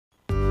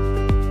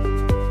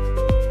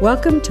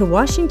Welcome to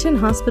Washington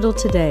Hospital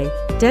Today,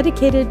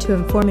 dedicated to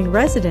informing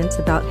residents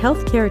about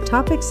healthcare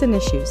topics and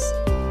issues.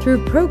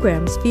 Through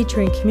programs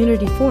featuring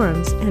community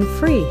forums and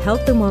free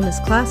health and wellness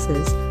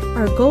classes,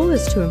 our goal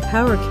is to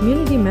empower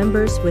community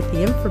members with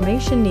the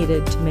information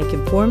needed to make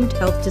informed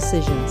health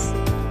decisions.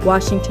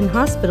 Washington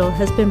Hospital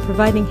has been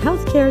providing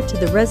healthcare to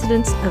the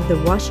residents of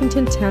the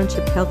Washington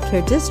Township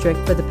Healthcare District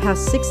for the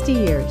past 60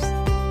 years.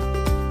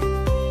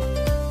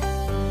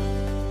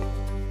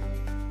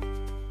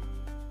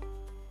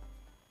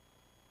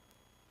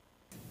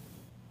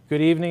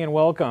 Good evening and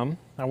welcome.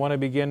 I want to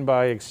begin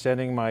by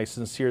extending my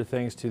sincere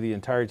thanks to the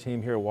entire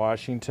team here at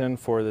Washington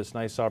for this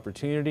nice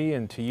opportunity,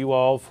 and to you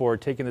all for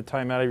taking the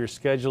time out of your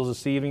schedules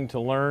this evening to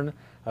learn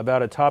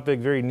about a topic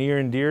very near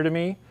and dear to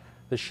me,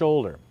 the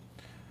shoulder.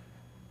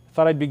 I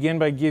thought I'd begin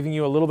by giving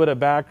you a little bit of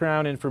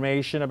background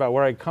information about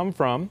where I come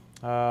from.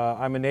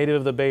 I'm a native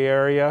of the Bay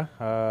Area,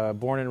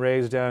 born and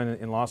raised down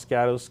in Los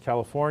Gatos,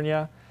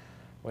 California,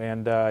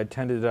 and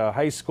attended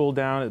high school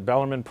down at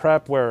Bellarmine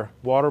Prep, where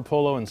water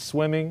polo and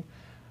swimming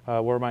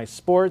were my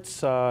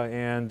sports,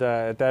 and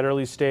at that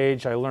early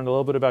stage I learned a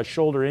little bit about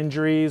shoulder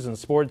injuries and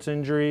sports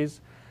injuries.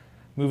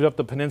 Moved up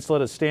the peninsula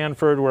to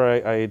Stanford,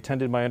 where I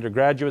attended my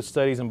undergraduate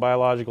studies in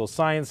biological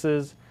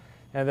sciences,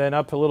 and then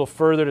up a little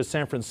further to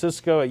San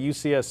Francisco at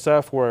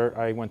UCSF, where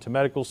I went to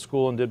medical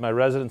school and did my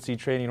residency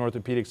training in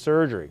orthopedic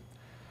surgery.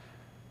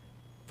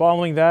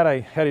 Following that,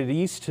 I headed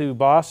east to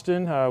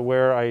Boston,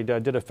 where I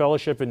did a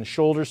fellowship in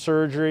shoulder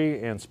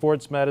surgery and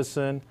sports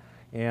medicine.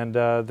 And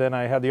then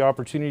I had the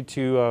opportunity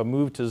to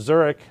move to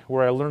Zurich,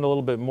 where I learned a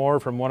little bit more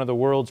from one of the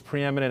world's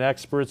preeminent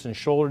experts in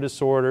shoulder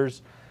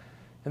disorders.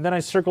 And then I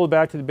circled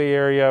back to the Bay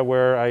Area,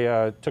 where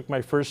I took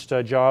my first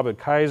job at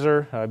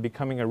Kaiser,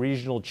 becoming a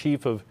regional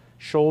chief of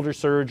shoulder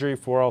surgery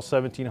for all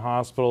 17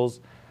 hospitals.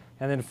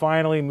 And then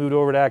finally moved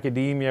over to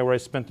academia, where I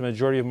spent the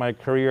majority of my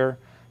career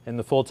in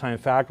the full-time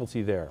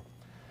faculty there.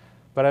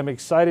 But I'm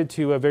excited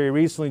to very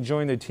recently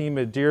join the team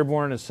at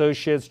Dearborn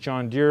Associates,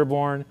 John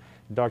Dearborn,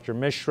 Dr.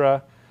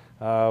 Mishra,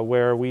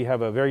 where we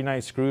have a very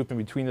nice group, and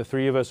between the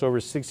three of us, over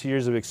 6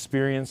 years of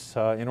experience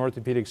in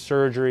orthopedic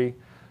surgery,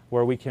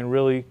 where we can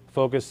really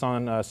focus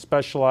on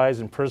specialized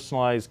and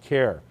personalized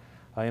care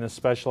in a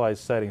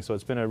specialized setting. So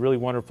it's been a really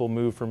wonderful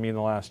move for me in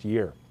the last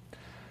year.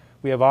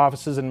 We have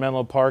offices in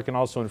Menlo Park and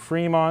also in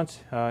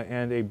Fremont,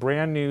 and a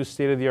brand new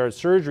state-of-the-art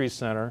surgery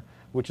center,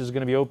 which is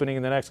going to be opening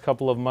in the next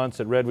couple of months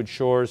at Redwood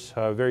Shores,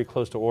 very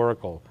close to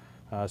Oracle.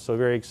 So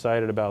very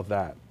excited about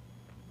that.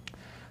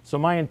 So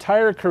my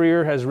entire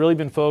career has really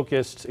been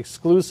focused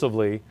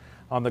exclusively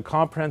on the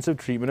comprehensive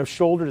treatment of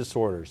shoulder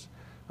disorders.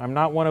 I'm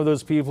not one of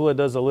those people that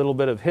does a little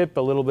bit of hip,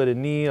 a little bit of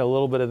knee, a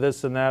little bit of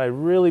this and that. I've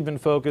really been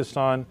focused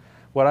on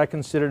what I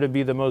consider to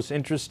be the most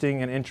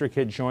interesting and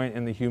intricate joint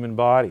in the human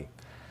body.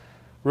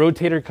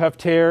 Rotator cuff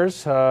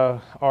tears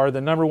are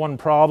the number one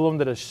problem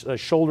that a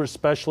shoulder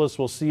specialist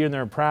will see in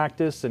their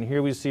practice, and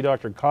here we see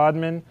Dr.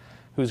 Codman,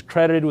 who's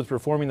credited with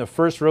performing the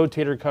first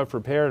rotator cuff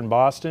repair in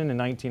Boston in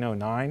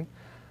 1909.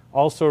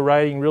 Also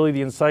writing really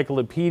the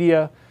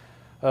encyclopedia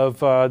of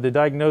the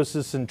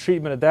diagnosis and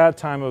treatment at that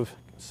time of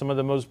some of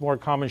the more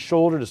common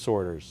shoulder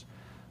disorders.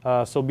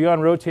 So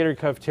beyond rotator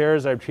cuff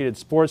tears, I've treated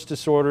sports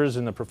disorders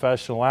in the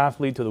professional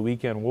athlete to the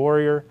weekend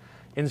warrior,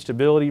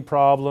 instability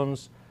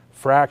problems,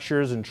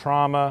 fractures and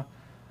trauma,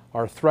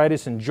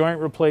 arthritis and joint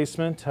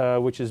replacement,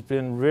 which has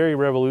been very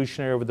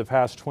revolutionary over the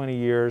past 20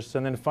 years,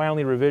 and then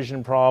finally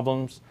revision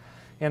problems.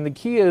 And the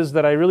key is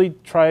that I really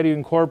try to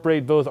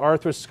incorporate both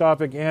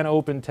arthroscopic and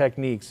open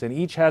techniques, and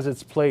each has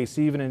its place,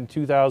 even in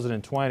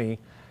 2020,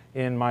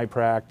 in my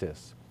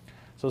practice.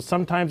 So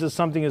sometimes it's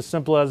something as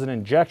simple as an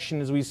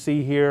injection, as we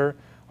see here,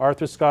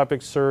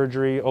 arthroscopic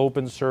surgery,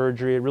 open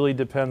surgery. It really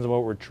depends on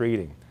what we're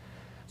treating.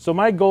 So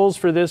my goals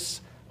for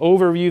this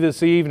overview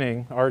this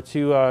evening are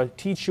to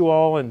teach you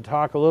all and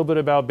talk a little bit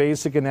about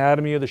basic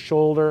anatomy of the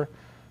shoulder,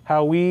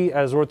 how we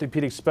as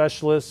orthopedic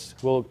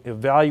specialists will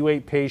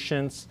evaluate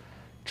patients,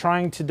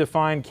 trying to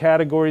define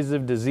categories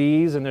of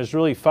disease, and there's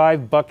really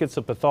 5 buckets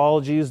of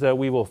pathologies that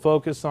we will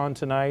focus on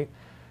tonight,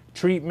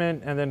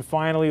 treatment, and then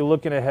finally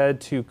looking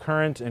ahead to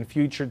current and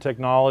future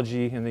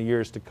technology in the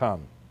years to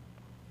come.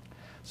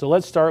 So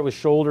let's start with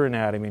shoulder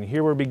anatomy, and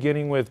here we're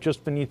beginning with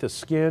just beneath the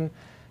skin,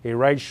 a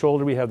right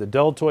shoulder. We have the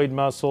deltoid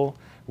muscle,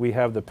 we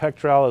have the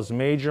pectoralis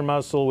major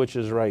muscle, which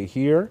is right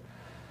here.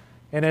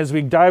 And as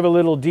we dive a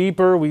little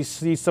deeper, we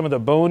see some of the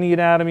bony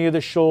anatomy of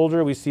the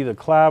shoulder. We see the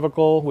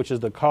clavicle, which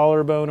is the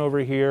collarbone over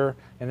here,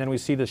 and then we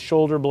see the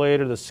shoulder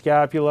blade or the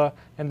scapula,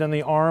 and then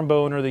the arm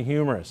bone or the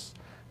humerus.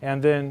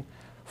 And then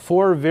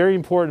 4 very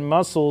important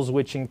muscles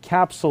which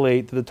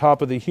encapsulate the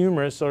top of the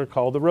humerus are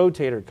called the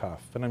rotator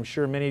cuff, and I'm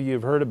sure many of you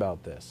have heard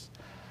about this.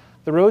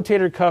 The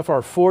rotator cuff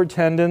are 4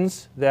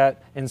 tendons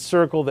that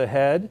encircle the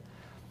head,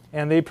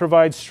 and they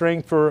provide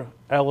strength for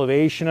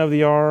elevation of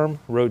the arm,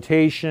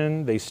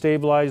 rotation, they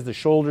stabilize the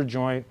shoulder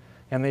joint,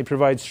 and they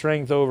provide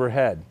strength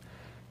overhead.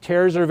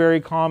 Tears are very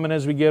common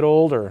as we get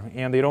older,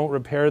 and they don't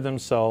repair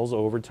themselves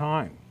over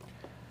time.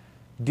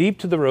 Deep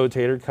to the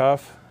rotator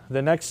cuff,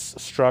 the next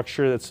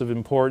structure that's of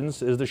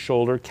importance is the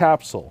shoulder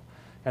capsule.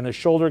 and the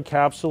shoulder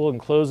capsule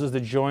encloses the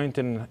joint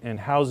and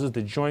houses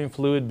the joint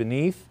fluid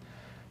beneath.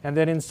 And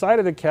then inside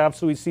of the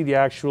capsule, we see the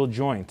actual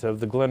joint of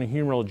the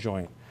glenohumeral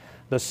joint.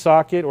 The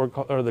socket, or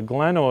the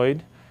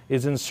glenoid,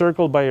 is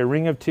encircled by a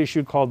ring of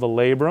tissue called the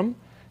labrum.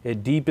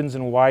 It deepens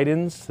and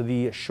widens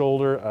the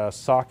shoulder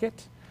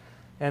socket.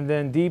 And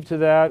then deep to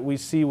that, we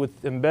see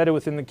embedded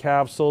within the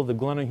capsule the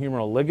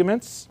glenohumeral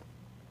ligaments.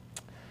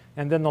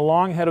 And then the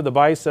long head of the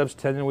biceps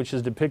tendon, which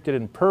is depicted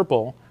in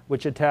purple,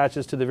 which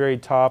attaches to the very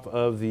top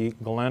of the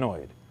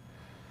glenoid.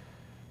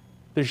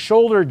 The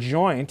shoulder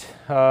joint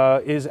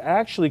is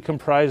actually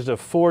comprised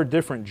of 4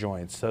 different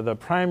joints. The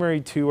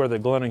primary 2 are the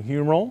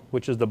glenohumeral,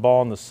 which is the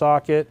ball in the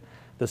socket,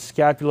 the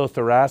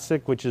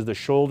scapulothoracic, which is the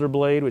shoulder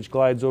blade, which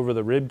glides over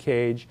the rib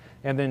cage,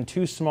 and then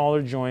 2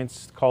 smaller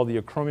joints called the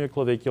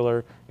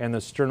acromioclavicular and the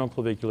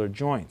sternoclavicular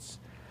joints.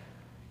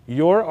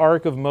 Your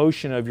arc of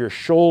motion of your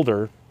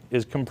shoulder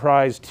is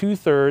comprised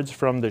 2/3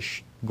 from the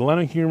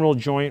glenohumeral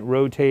joint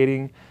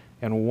rotating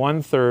and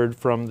 1/3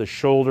 from the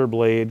shoulder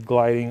blade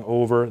gliding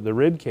over the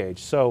rib cage.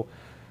 So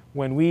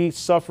when we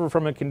suffer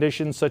from a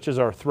condition such as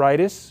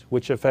arthritis,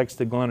 which affects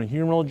the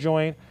glenohumeral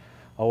joint,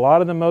 a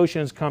lot of the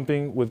motion is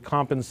coming with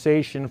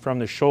compensation from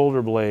the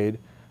shoulder blade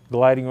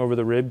gliding over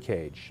the rib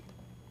cage.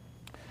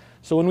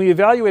 So when we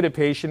evaluate a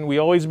patient, we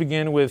always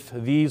begin with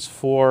these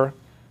 4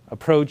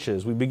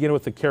 approaches. We begin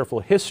with a careful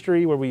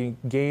history where we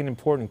gain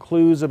important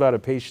clues about a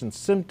patient's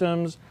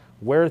symptoms,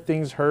 where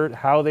things hurt,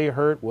 how they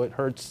hurt, what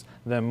hurts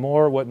them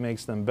more, what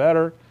makes them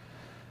better.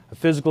 A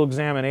physical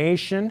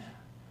examination.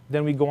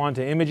 Then we go on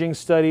to imaging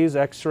studies,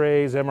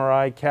 x-rays,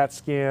 MRI, CAT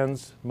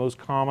scans, most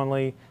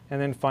commonly,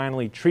 and then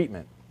finally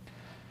treatment.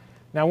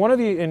 Now, one of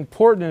the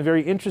important and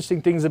very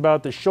interesting things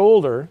about the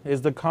shoulder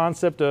is the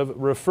concept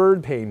of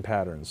referred pain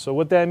patterns. So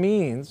what that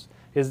means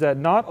is that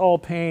not all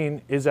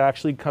pain is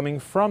actually coming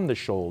from the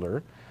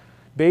shoulder.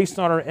 Based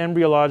on our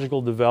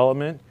embryological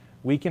development,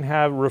 we can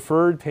have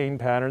referred pain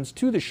patterns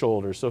to the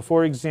shoulder. So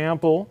for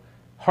example,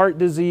 heart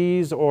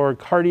disease or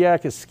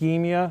cardiac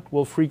ischemia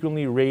will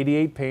frequently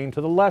radiate pain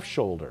to the left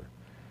shoulder.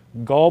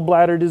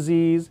 Gallbladder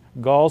disease,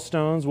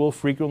 gallstones will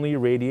frequently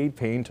radiate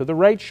pain to the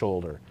right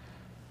shoulder.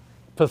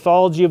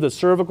 Pathology of the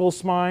cervical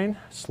spine,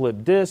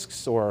 slip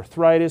discs, or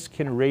arthritis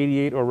can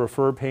radiate or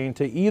refer pain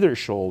to either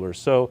shoulder.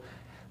 So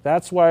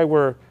that's why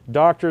we're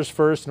doctors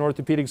first and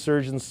orthopedic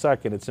surgeons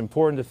second. It's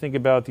important to think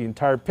about the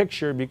entire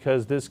picture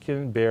because this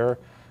can bear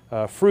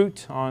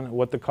fruit on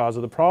what the cause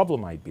of the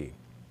problem might be.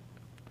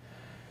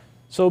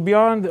 So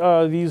beyond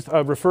these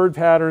referred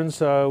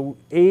patterns,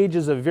 age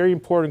is a very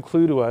important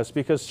clue to us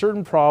because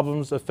certain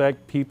problems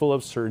affect people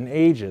of certain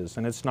ages,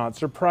 and it's not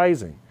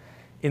surprising.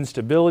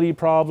 Instability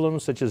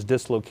problems such as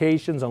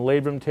dislocations and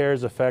labrum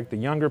tears affect the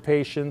younger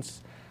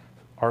patients.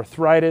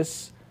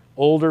 Arthritis,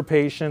 older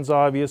patients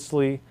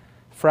obviously.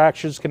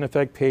 Fractures can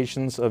affect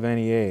patients of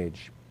any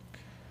age.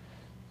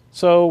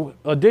 So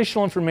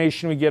additional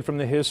information we get from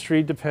the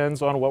history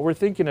depends on what we're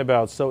thinking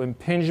about. So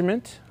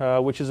impingement,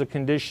 which is a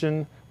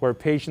condition where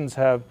patients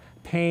have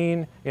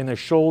pain in the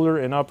shoulder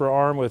and upper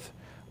arm with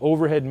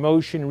overhead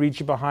motion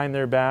reaching behind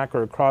their back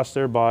or across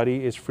their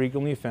body, is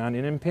frequently found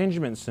in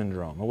impingement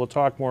syndrome. And we'll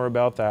talk more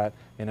about that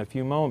in a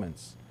few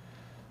moments.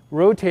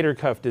 Rotator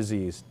cuff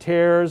disease,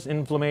 tears,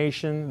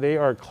 inflammation, they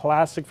are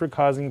classic for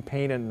causing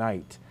pain at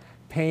night.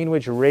 Pain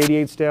which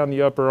radiates down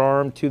the upper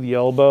arm to the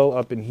elbow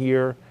up in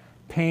here,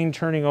 pain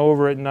turning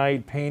over at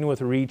night, pain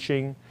with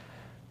reaching.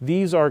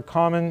 These are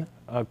common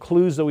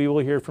clues that we will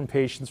hear from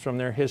patients from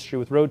their history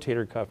with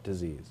rotator cuff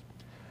disease.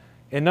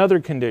 Another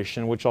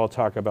condition which I'll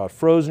talk about,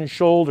 frozen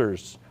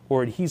shoulders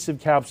or adhesive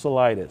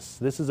capsulitis.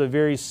 This is a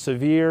very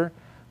severe,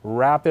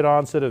 rapid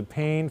onset of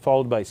pain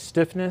followed by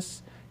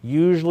stiffness,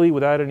 usually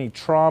without any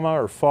trauma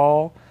or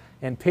fall.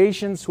 And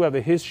patients who have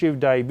a history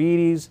of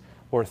diabetes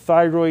or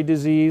thyroid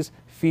disease,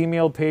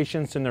 female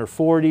patients in their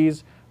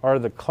 40s, are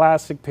the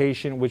classic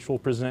patient which will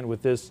present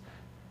with this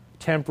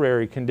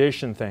temporary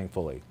condition,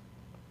 thankfully.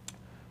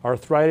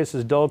 Arthritis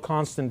is dull,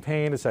 constant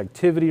pain. It's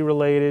activity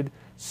related,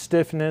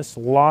 stiffness,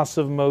 loss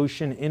of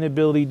motion,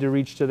 inability to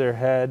reach to their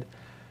head.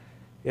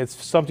 It's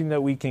something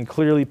that we can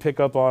clearly pick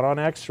up on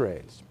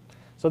x-rays.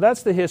 So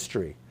that's the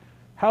history.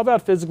 How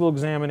about physical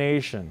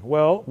examination?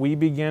 Well, we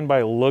begin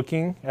by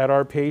looking at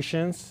our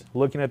patients,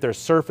 looking at their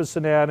surface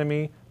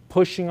anatomy,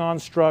 pushing on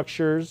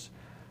structures,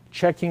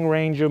 checking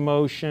range of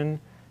motion,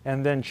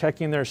 and then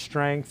checking their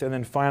strength, and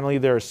then finally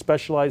there are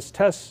specialized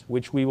tests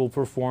which we will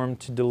perform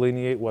to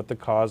delineate what the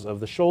cause of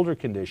the shoulder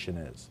condition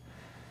is.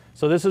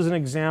 So this is an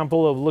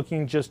example of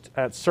looking just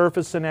at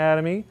surface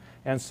anatomy,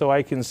 and so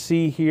I can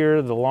see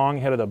here the long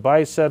head of the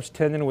biceps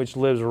tendon which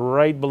lives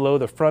right below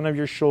the front of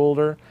your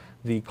shoulder,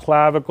 the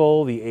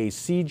clavicle, the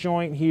AC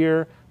joint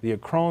here, the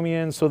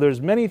acromion. So there's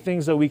many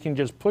things that we can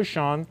just push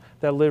on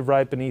that live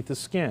right beneath the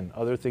skin,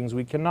 other things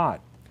we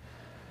cannot.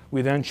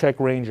 We then check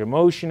range of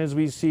motion as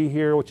we see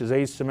here, which is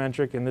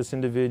asymmetric in this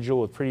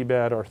individual with pretty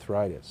bad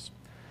arthritis.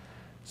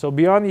 So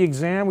beyond the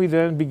exam, we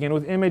then begin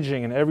with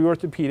imaging, and every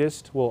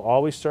orthopedist will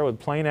always start with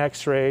plain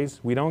x-rays.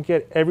 We don't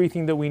get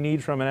everything that we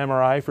need from an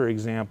MRI, for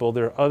example.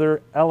 There are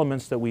other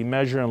elements that we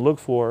measure and look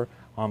for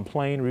on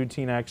plain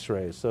routine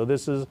x-rays. So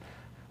this is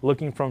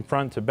looking from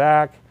front to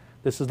back.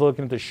 This is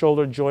looking at the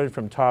shoulder joint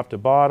from top to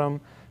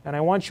bottom. And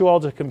I want you all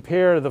to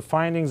compare the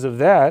findings of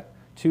that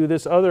to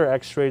this other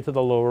x-ray to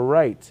the lower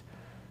right.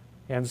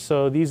 And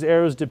so these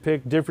arrows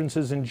depict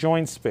differences in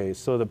joint space.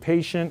 So the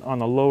patient on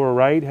the lower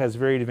right has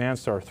very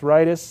advanced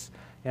arthritis,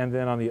 and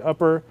then on the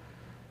upper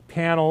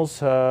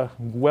panels,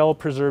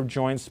 well-preserved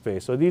joint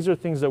space. So these are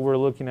things that we're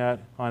looking at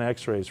on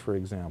x-rays, for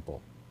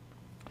example.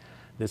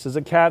 This is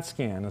a CAT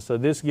scan, and so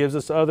this gives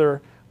us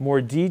other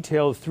more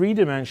detailed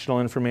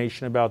three-dimensional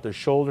information about the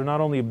shoulder, not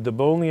only the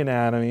bony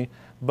anatomy,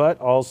 but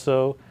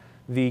also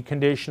the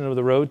condition of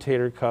the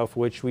rotator cuff,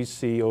 which we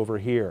see over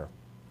here.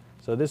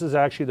 So this is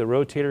actually the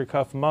rotator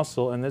cuff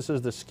muscle, and this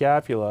is the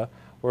scapula,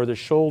 or the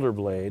shoulder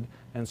blade.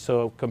 And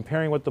so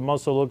comparing what the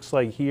muscle looks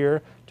like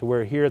here to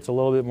where here it's a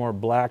little bit more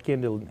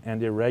blackened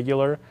and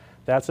irregular,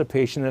 that's a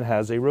patient that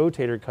has a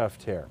rotator cuff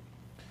tear.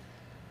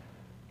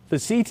 The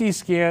CT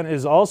scan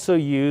is also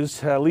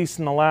used, at least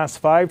in the last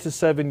 5 to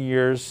 7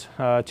 years,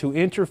 to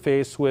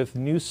interface with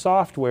new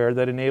software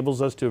that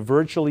enables us to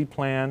virtually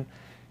plan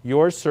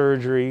your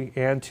surgery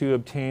and to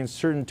obtain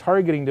certain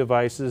targeting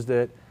devices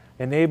that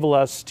enable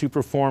us to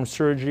perform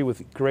surgery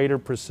with greater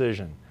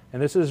precision.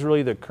 And this is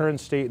really the current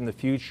state and the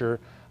future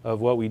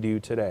of what we do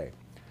today.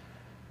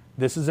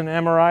 This is an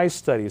MRI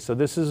study. So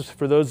this is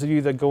for those of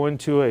you that go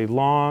into a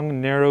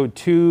long, narrow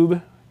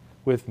tube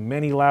with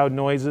many loud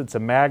noises. It's a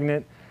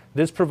magnet.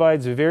 This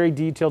provides very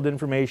detailed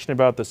information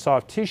about the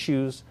soft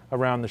tissues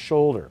around the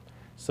shoulder.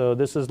 So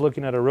this is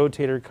looking at a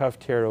rotator cuff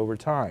tear over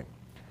time.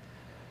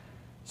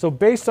 So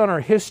based on our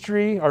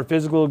history, our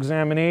physical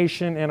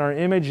examination, and our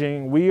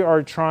imaging, we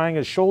are trying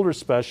as shoulder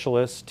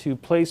specialists to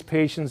place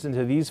patients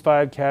into these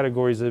 5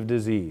 categories of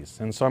disease.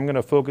 And so I'm going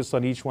to focus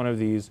on each one of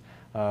these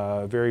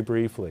very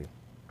briefly.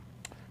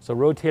 So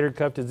rotator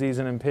cuff disease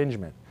and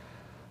impingement.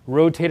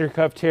 Rotator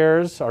cuff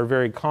tears are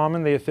very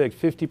common. They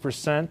affect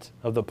 50%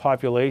 of the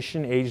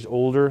population aged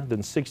older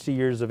than 60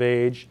 years of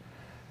age.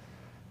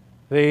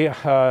 They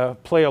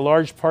play a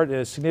large part in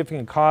a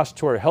significant cost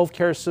to our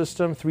healthcare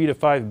system, $3 to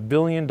 $5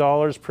 billion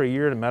per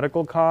year in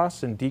medical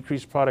costs and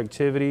decreased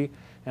productivity.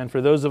 And for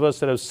those of us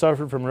that have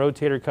suffered from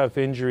rotator cuff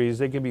injuries,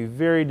 they can be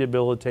very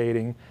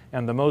debilitating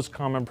and the most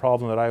common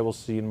problem that I will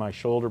see in my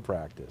shoulder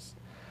practice.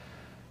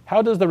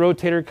 How does the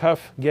rotator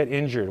cuff get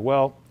injured?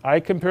 Well,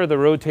 I compare the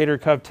rotator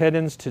cuff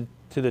tendons to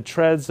the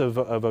treads of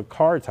a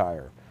car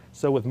tire.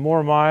 So with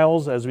more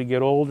miles as we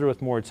get older,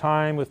 with more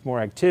time, with more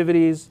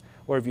activities,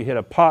 or if you hit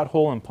a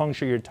pothole and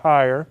puncture your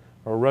tire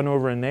or run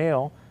over a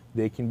nail,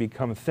 they can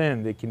become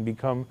thin, they can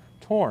become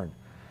torn.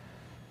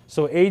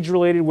 So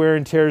age-related wear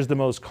and tear is the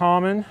most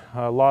common.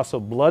 Loss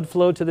of blood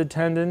flow to the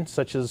tendon,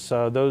 such as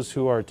those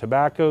who are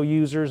tobacco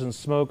users and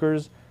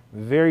smokers,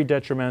 very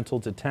detrimental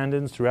to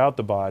tendons throughout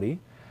the body.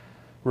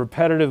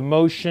 Repetitive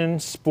motion,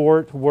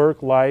 sport,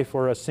 work, life,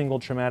 or a single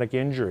traumatic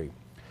injury.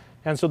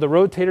 And so the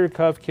rotator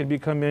cuff can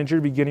become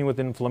injured beginning with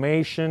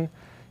inflammation,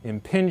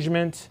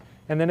 impingement,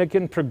 and then it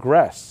can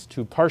progress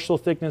to partial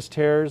thickness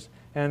tears,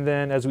 and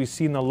then as we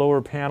see in the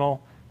lower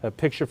panel, a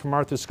picture from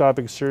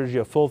arthroscopic surgery,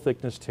 a full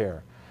thickness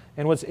tear.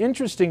 And what's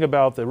interesting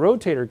about the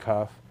rotator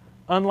cuff,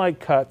 unlike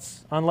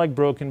cuts, unlike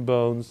broken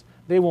bones,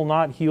 they will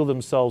not heal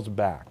themselves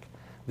back.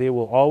 They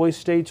will always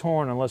stay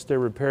torn unless they're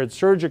repaired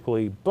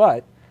surgically,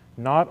 but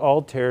not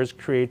all tears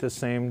create the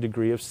same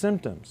degree of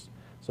symptoms.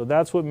 So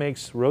that's what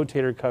makes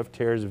rotator cuff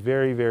tears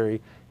very,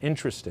 very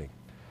interesting.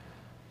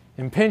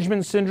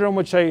 Impingement syndrome,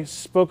 which I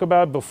spoke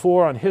about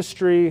before on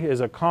history,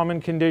 is a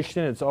common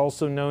condition. It's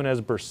also known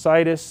as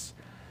bursitis.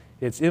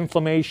 It's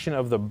inflammation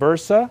of the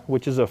bursa,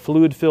 which is a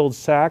fluid-filled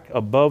sac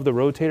above the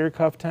rotator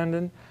cuff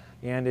tendon,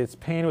 and it's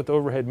pain with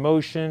overhead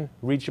motion,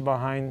 reaching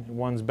behind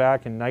one's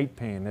back, and night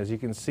pain. As you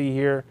can see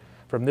here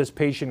from this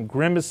patient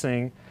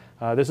grimacing,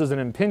 this is an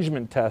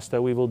impingement test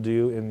that we will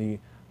do in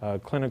the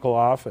clinical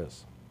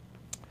office.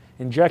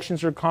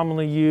 Injections are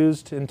commonly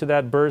used into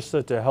that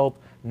bursa to help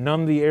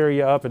numb the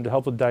area up and to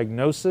help with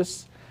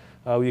diagnosis.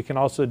 You can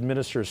also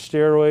administer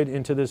steroid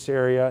into this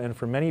area, and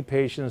for many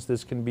patients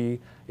this can be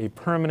a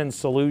permanent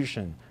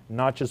solution,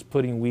 not just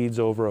putting weeds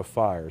over a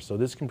fire. So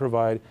this can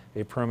provide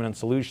a permanent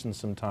solution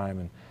sometime.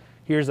 And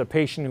here's a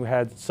patient who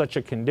had such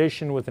a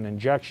condition with an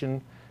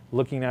injection,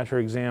 looking at her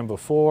exam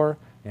before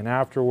and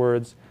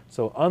afterwards.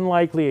 So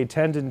unlikely a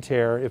tendon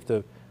tear if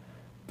the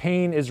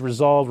pain is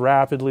resolved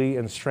rapidly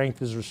and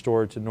strength is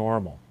restored to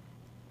normal.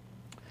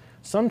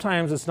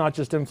 Sometimes it's not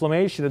just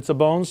inflammation, it's a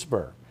bone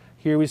spur.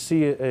 Here we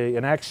see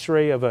an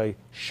x-ray of a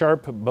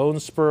sharp bone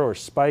spur or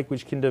spike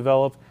which can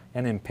develop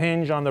and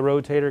impinge on the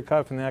rotator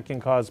cuff, and that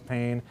can cause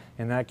pain,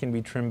 and that can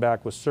be trimmed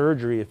back with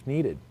surgery if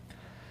needed.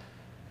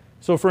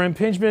 So for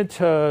impingement,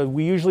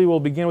 we usually will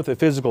begin with a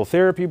physical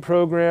therapy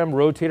program,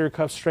 rotator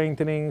cuff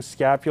strengthening,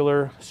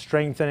 scapular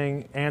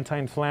strengthening,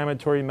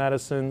 anti-inflammatory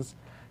medicines.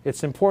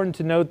 It's important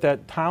to note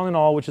that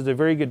Tylenol, which is a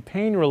very good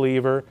pain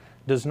reliever,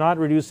 does not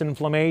reduce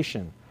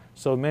inflammation.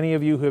 So many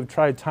of you who have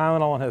tried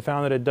Tylenol and have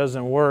found that it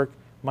doesn't work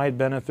might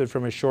benefit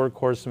from a short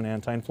course of an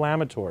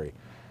anti-inflammatory.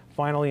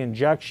 Finally,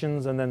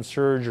 injections and then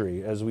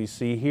surgery, as we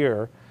see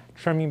here,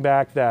 trimming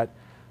back that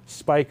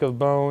spike of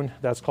bone.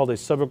 That's called a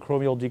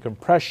subacromial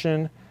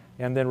decompression.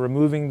 And then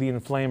removing the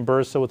inflamed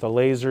bursa with a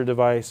laser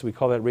device, we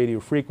call that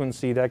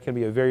radiofrequency. That can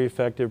be a very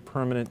effective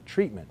permanent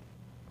treatment.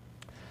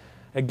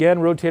 Again,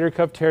 rotator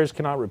cuff tears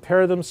cannot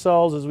repair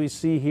themselves, as we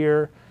see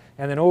here.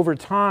 And then over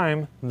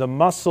time, the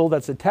muscle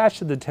that's attached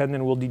to the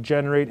tendon will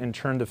degenerate and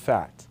turn to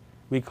fat.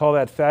 We call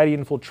that fatty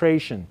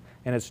infiltration,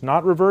 and it's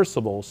not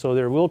reversible. So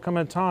there will come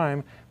a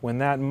time when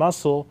that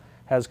muscle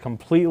has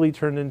completely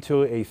turned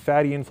into a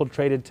fatty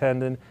infiltrated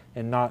tendon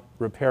and not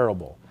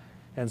repairable.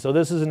 And so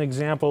this is an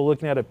example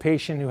looking at a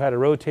patient who had a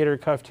rotator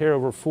cuff tear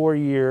over 4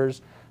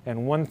 years.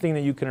 And one thing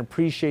that you can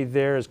appreciate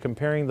there is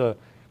comparing the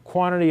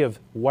quantity of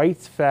white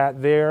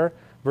fat there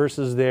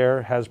versus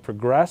there has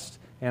progressed.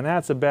 And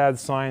that's a bad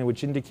sign,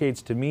 which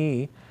indicates to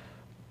me,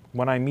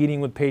 when I'm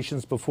meeting with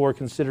patients before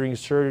considering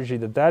surgery,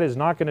 that that is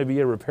not going to be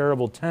a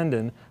repairable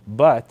tendon,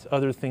 but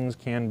other things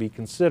can be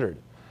considered.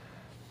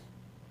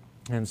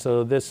 And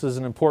so this is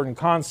an important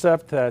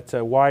concept, that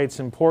why it's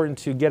important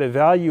to get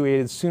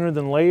evaluated sooner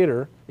than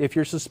later if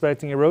you're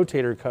suspecting a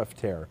rotator cuff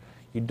tear.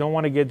 You don't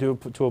want to get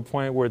to a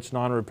point where it's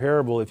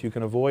non-repairable if you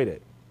can avoid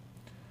it.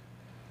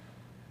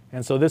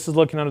 And so this is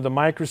looking under the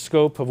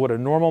microscope of what a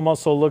normal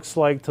muscle looks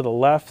like to the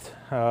left,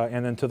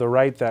 and then to the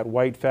right, that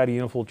white fatty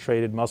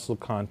infiltrated muscle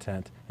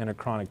content in a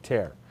chronic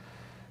tear.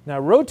 Now,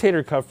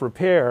 rotator cuff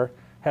repair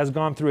has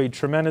gone through a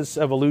tremendous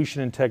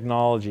evolution in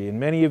technology, and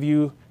many of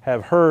you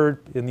have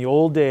heard in the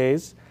old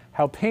days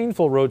how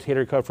painful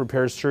rotator cuff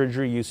repair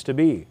surgery used to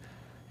be.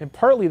 And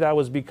partly that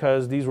was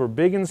because these were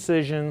big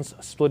incisions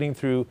splitting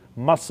through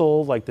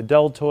muscle like the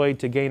deltoid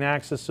to gain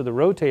access to the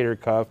rotator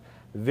cuff,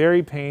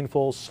 very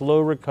painful,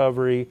 slow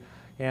recovery.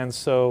 And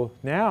so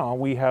now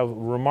we have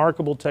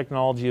remarkable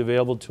technology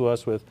available to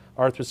us with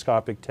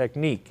arthroscopic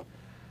technique.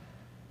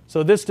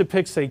 So this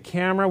depicts a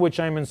camera which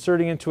I'm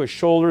inserting into a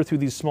shoulder through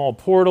these small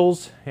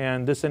portals,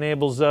 and this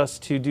enables us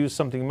to do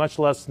something much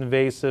less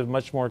invasive,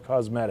 much more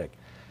cosmetic.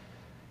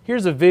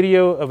 Here's a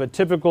video of a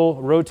typical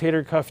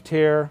rotator cuff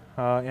tear,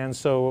 and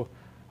so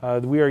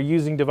we are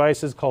using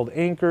devices called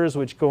anchors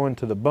which go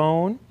into the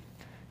bone,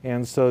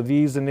 and so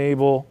these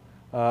enable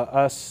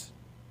us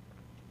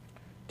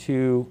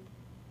to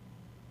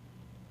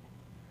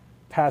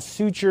pass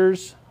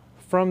sutures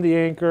from the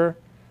anchor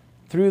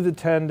through the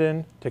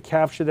tendon to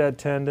capture that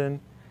tendon,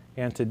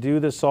 and to do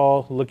this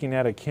all looking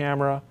at a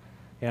camera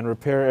and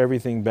repair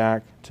everything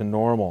back to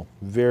normal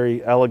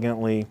very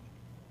elegantly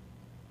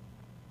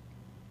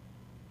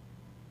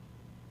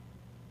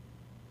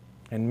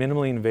and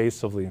minimally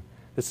invasively.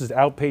 This is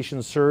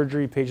outpatient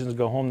surgery. Patients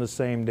go home the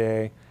same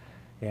day,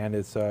 and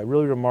it's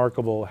really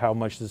remarkable how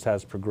much this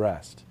has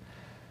progressed.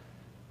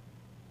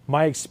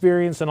 My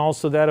experience, and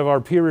also that of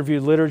our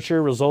peer-reviewed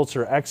literature, results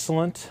are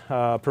excellent,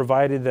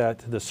 provided that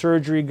the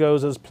surgery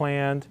goes as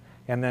planned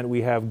and that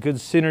we have good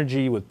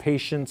synergy with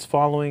patients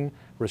following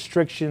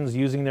restrictions,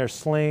 using their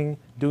sling,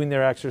 doing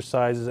their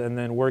exercises, and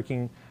then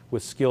working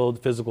with skilled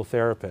physical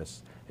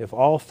therapists. If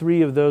all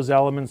three of those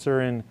elements are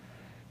in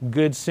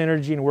good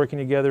synergy and working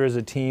together as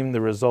a team,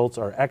 the results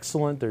are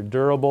excellent, they're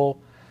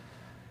durable,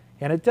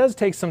 and it does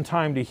take some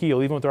time to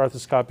heal, even with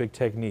arthroscopic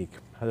technique.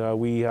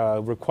 We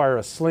require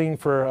a sling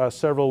for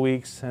several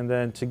weeks, and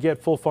then to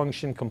get full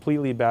function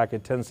completely back,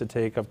 it tends to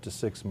take up to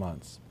 6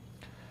 months.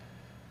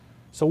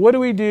 So what do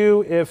we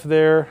do if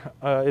there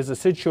is a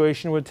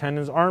situation where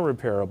tendons aren't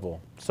repairable?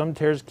 Some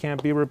tears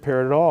can't be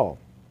repaired at all.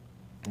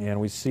 And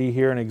we see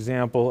here an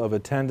example of a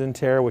tendon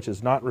tear which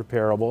is not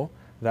repairable.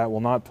 That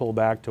will not pull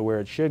back to where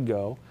it should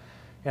go.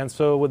 And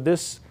so what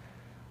this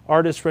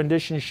artist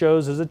rendition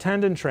shows is a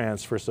tendon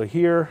transfer. So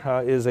here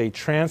is a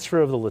transfer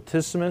of the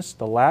latissimus,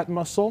 the lat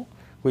muscle,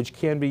 which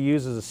can be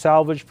used as a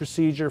salvage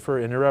procedure for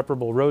an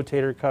irreparable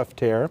rotator cuff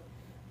tear.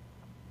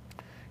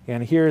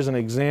 And here's an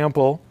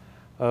example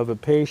of a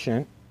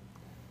patient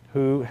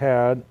who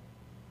had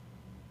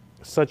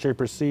such a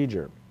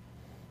procedure.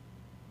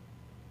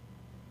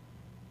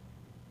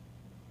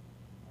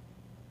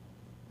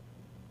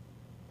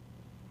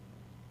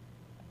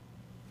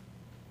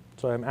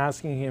 So I'm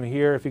asking him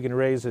here if he can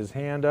raise his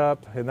hand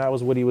up, and that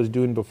was what he was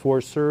doing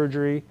before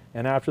surgery.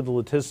 And after the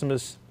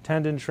latissimus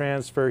tendon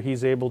transfer,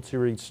 he's able to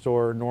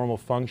restore normal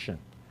function.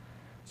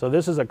 So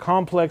this is a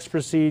complex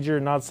procedure,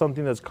 not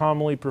something that's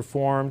commonly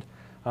performed,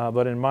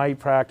 but in my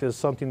practice,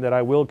 something that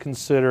I will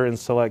consider in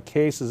select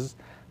cases,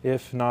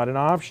 if not an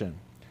option.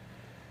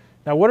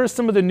 Now, what are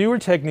some of the newer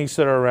techniques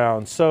that are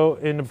around? So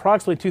in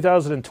approximately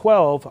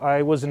 2012,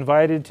 I was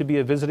invited to be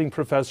a visiting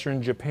professor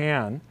in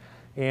Japan.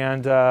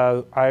 And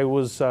I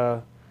was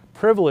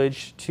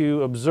privileged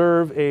to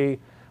observe a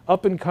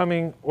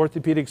up-and-coming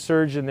orthopedic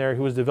surgeon there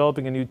who was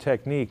developing a new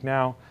technique.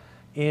 Now,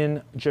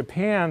 in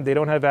Japan, they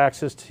don't have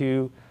access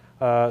to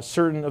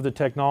certain of the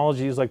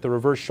technologies like the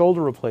reverse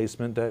shoulder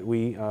replacement that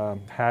we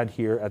had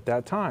here at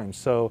that time.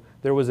 So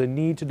there was a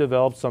need to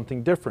develop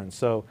something different.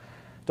 So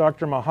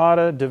Dr.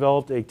 Mahata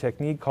developed a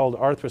technique called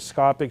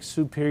arthroscopic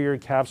superior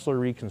capsular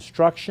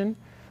reconstruction,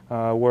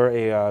 where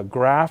a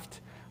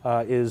graft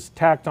is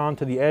tacked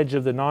onto the edge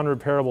of the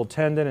non-repairable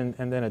tendon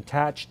and then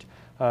attached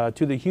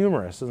to the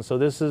humerus. And so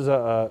this is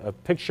a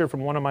picture from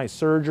one of my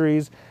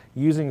surgeries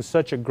using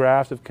such a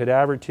graft of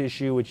cadaver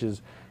tissue, which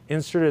is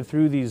inserted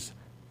through these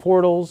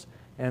portals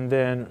and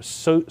then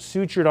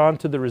sutured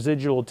onto the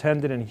residual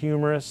tendon and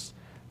humerus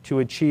to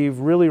achieve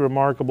really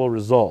remarkable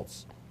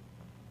results.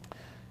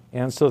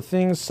 And so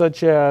things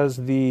such as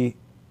the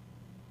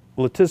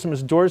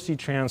latissimus dorsi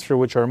transfer,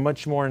 which are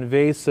much more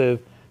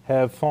invasive,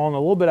 have fallen a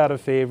little bit out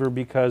of favor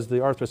because the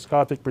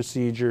arthroscopic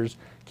procedures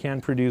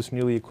can produce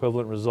nearly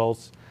equivalent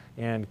results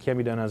and can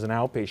be done as an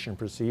outpatient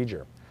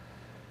procedure.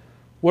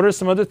 What are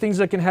some other things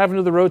that can happen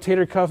to the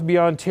rotator cuff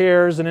beyond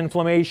tears and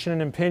inflammation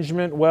and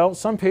impingement? Well,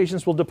 some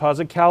patients will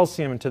deposit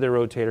calcium into their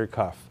rotator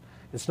cuff.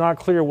 It's not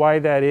clear why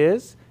that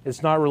is.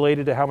 It's not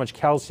related to how much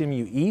calcium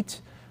you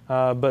eat,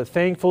 but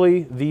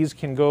thankfully these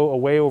can go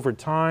away over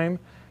time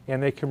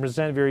and they can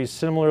present very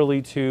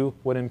similarly to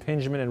what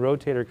impingement and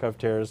rotator cuff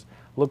tears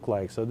look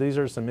like. So these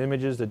are some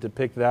images that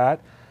depict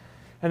that.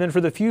 And then for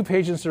the few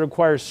patients that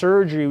require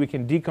surgery, we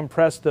can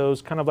decompress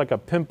those kind of like a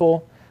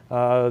pimple.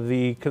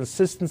 The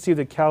consistency of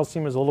the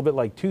calcium is a little bit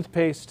like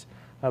toothpaste,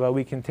 but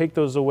we can take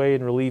those away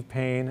and relieve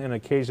pain, and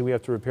occasionally we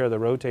have to repair the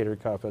rotator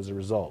cuff as a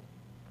result.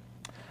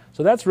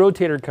 So that's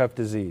rotator cuff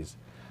disease.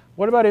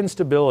 What about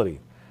instability?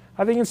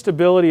 I think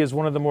instability is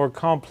one of the more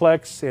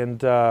complex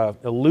and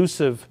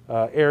elusive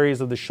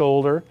areas of the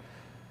shoulder.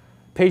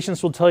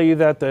 Patients will tell you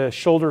that the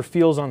shoulder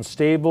feels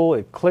unstable,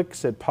 it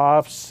clicks, it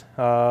pops,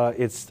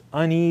 it's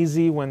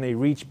uneasy when they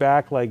reach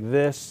back like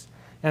this.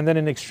 And then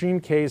in extreme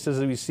cases,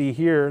 as we see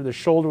here, the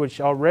shoulder,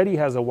 which already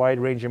has a wide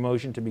range of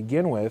motion to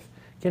begin with,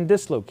 can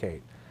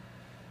dislocate.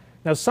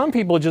 Now some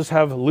people just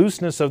have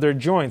looseness of their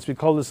joints. We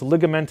call this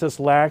ligamentous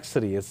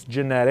laxity. It's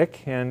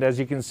genetic, and as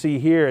you can see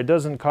here, it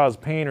doesn't cause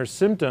pain or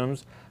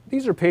symptoms.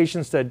 These are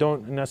patients that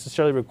don't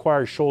necessarily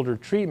require shoulder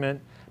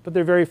treatment, but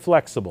they're very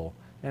flexible,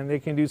 and they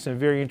can do some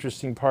very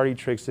interesting party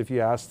tricks if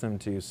you ask them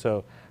to.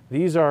 So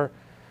these are,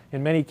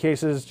 in many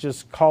cases,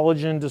 just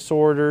collagen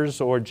disorders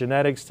or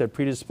genetics that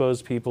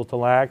predispose people to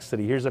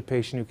laxity. Here's a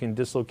patient who can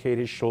dislocate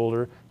his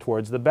shoulder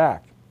towards the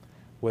back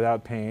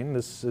without pain.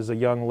 This is a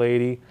young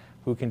lady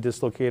who can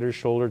dislocate her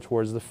shoulder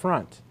towards the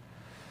front.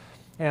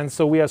 And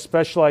so we have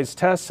specialized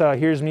tests.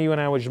 Here's me when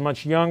I was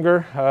much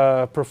younger,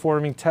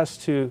 performing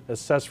tests to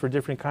assess for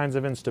different kinds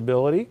of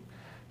instability.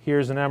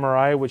 Here's an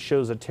MRI which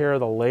shows a tear of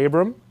the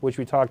labrum, which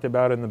we talked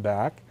about in the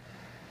back.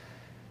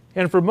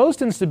 And for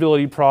most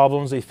instability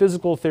problems, a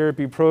physical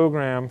therapy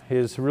program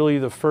is really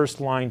the first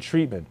line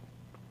treatment.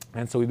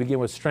 And so we begin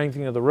with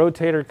strengthening of the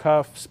rotator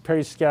cuff,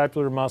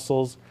 periscapular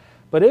muscles.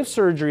 But if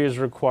surgery is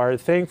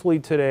required, thankfully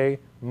today,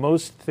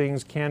 most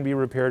things can be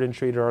repaired and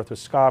treated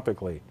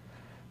arthroscopically.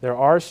 There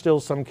are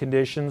still some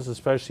conditions,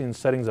 especially in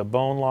settings of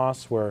bone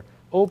loss, where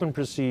open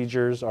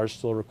procedures are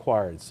still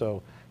required.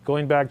 So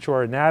going back to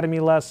our anatomy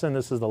lesson,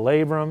 this is the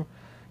labrum,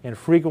 and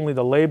frequently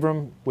the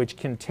labrum, which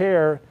can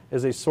tear,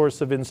 is a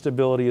source of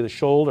instability of the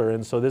shoulder.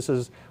 And so this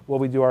is what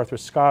we do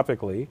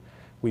arthroscopically.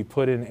 We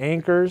put in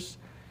anchors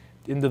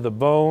into the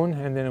bone,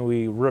 and then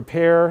we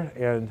repair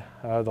and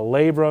the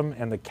labrum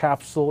and the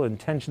capsule and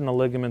tension the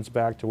ligaments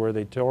back to where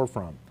they tore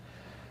from.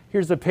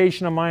 Here's a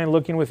patient of mine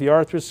looking with the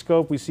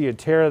arthroscope. We see a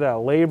tear of that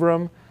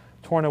labrum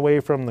torn away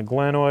from the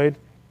glenoid.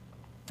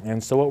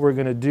 And so what we're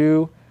going to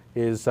do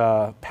is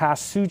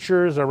pass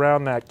sutures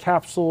around that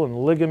capsule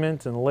and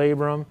ligament and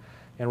labrum,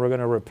 and we're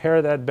going to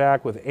repair that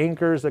back with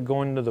anchors that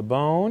go into the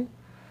bone,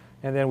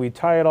 and then we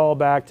tie it all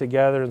back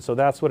together. And so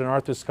that's what an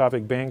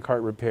arthroscopic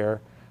Bankart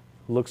repair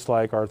looks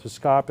like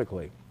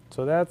arthroscopically.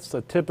 So that's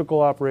a typical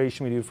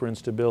operation we do for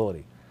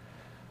instability.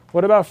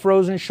 What about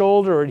frozen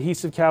shoulder or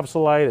adhesive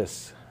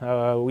capsulitis?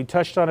 We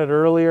touched on it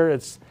earlier.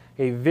 It's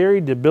a very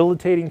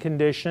debilitating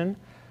condition.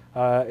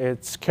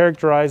 It's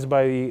characterized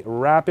by the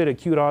rapid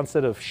acute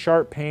onset of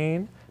sharp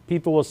pain.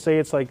 People will say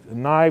it's like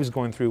knives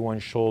going through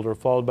one's shoulder,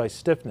 followed by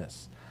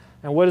stiffness.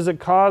 And what is it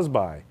caused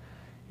by?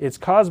 It's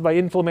caused by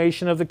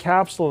inflammation of the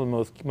capsule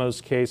in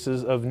most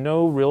cases of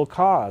no real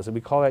cause, and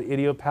we call that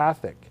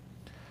idiopathic.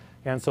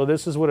 And so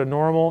this is what a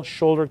normal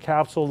shoulder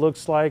capsule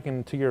looks like,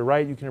 and to your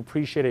right you can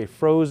appreciate a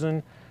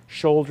frozen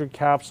shoulder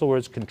capsule where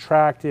it's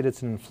contracted,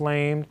 it's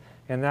inflamed,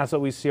 and that's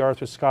what we see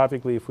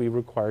arthroscopically if we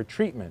require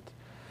treatment.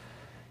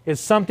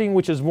 It's something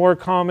which is more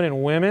common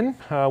in women,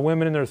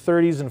 women in their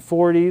 30s and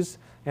 40s,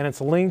 and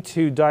it's linked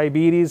to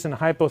diabetes and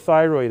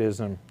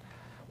hypothyroidism,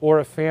 or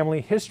a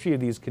family history of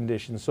these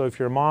conditions. So if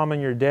your mom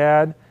and your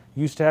dad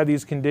used to have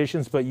these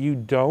conditions but you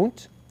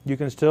don't, you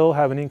can still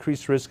have an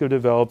increased risk of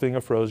developing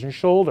a frozen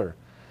shoulder.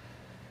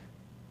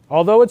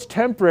 Although it's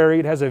temporary,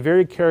 it has a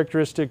very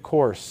characteristic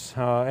course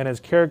and is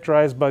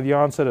characterized by the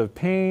onset of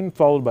pain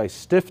followed by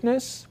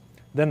stiffness.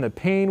 Then the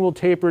pain will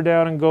taper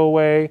down and go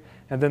away,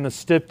 and then the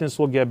stiffness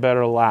will get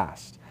better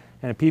last.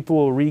 And people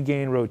will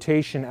regain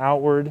rotation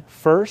outward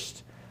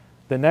first.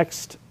 The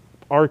next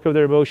arc of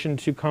their motion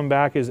to come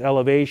back is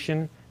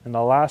elevation, and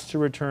the last to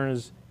return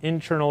is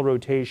internal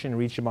rotation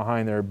reaching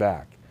behind their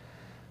back.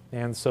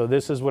 And so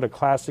this is what a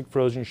classic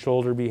frozen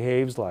shoulder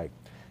behaves like.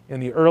 In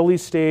the early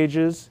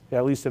stages,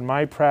 at least in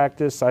my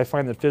practice, I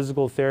find that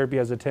physical therapy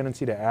has a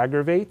tendency to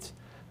aggravate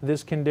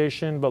this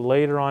condition, but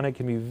later on it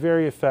can be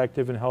very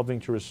effective in helping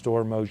to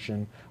restore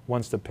motion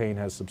once the pain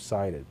has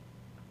subsided.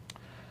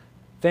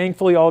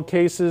 Thankfully, all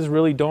cases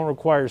really don't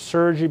require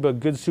surgery, but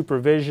good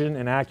supervision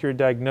and accurate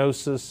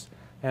diagnosis,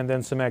 and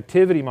then some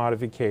activity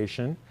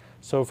modification.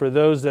 So for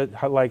those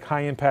that like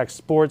high-impact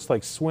sports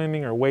like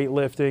swimming or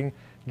weightlifting,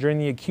 during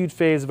the acute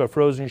phase of a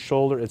frozen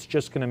shoulder, it's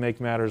just going to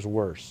make matters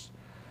worse.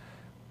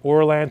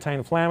 Oral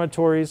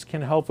anti-inflammatories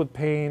can help with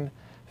pain.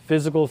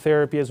 Physical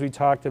therapy, as we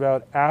talked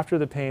about, after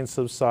the pain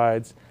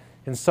subsides.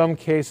 In some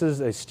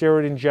cases, a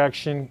steroid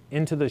injection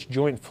into the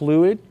joint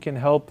fluid can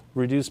help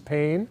reduce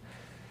pain.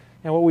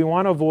 And what we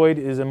want to avoid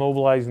is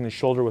immobilizing the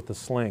shoulder with a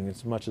sling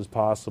as much as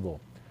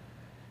possible.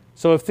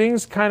 So if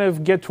things kind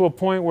of get to a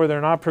point where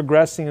they're not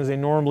progressing as they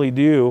normally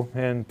do,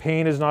 and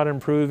pain is not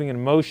improving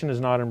and motion is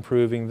not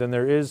improving, then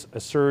there is a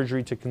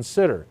surgery to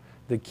consider.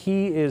 The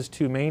key is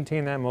to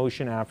maintain that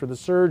motion after the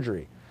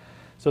surgery.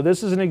 So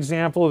this is an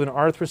example of an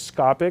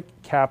arthroscopic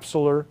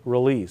capsular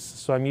release.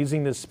 So I'm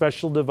using this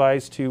special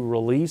device to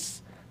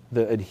release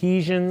the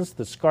adhesions,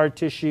 the scar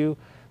tissue,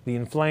 the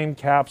inflamed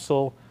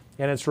capsule,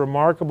 and it's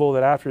remarkable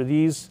that after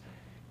these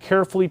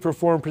carefully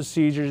performed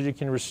procedures, you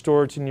can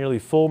restore to nearly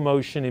full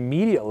motion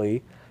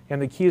immediately, and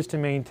the key is to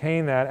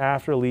maintain that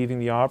after leaving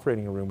the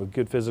operating room with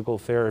good physical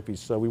therapy.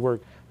 So we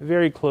work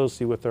very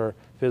closely with our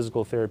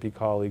physical therapy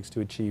colleagues to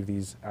achieve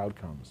these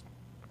outcomes.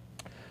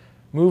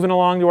 Moving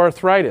along to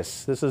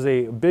arthritis. This is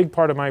a big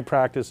part of my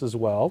practice as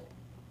well.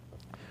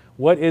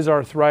 What is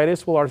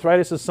arthritis? Well,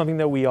 arthritis is something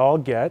that we all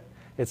get.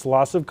 It's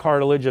loss of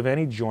cartilage of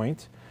any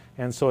joint,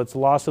 and so it's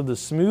loss of the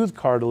smooth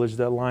cartilage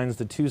that lines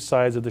the two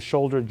sides of the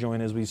shoulder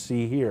joint as we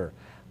see here.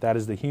 That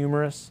is the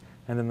humerus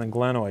and then the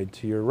glenoid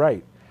to your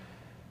right.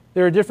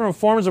 There are different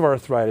forms of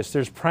arthritis.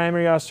 There's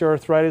primary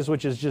osteoarthritis,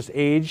 which is just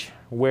age,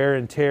 wear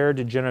and tear,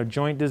 degenerative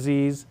joint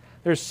disease.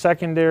 There's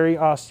secondary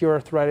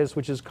osteoarthritis,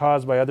 which is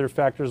caused by other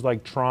factors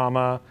like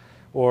trauma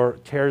or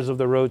tears of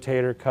the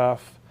rotator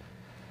cuff.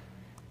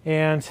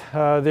 And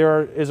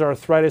there is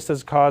arthritis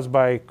that's caused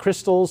by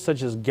crystals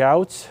such as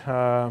gout.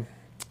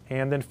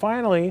 And then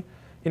finally,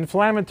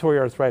 inflammatory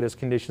arthritis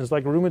conditions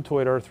like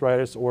rheumatoid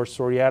arthritis or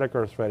psoriatic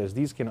arthritis.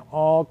 These can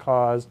all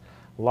cause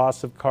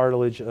loss of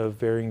cartilage of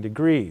varying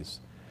degrees.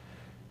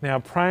 Now,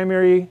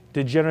 primary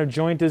degenerative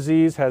joint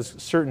disease has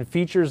certain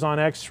features on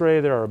X-ray.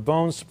 There are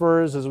bone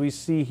spurs, as we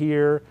see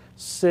here,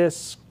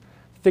 cysts,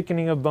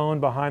 thickening of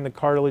bone behind the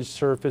cartilage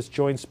surface,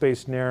 joint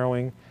space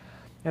narrowing,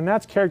 and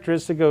that's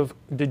characteristic of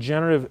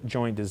degenerative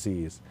joint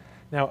disease.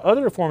 Now,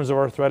 other forms of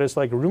arthritis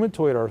like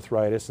rheumatoid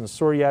arthritis and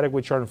psoriatic,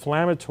 which are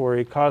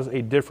inflammatory, cause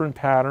a different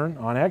pattern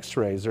on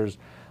X-rays. There's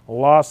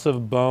loss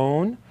of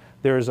bone.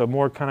 There's a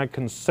more kind of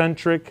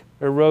concentric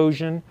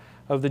erosion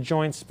of the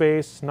joint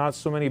space, not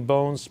so many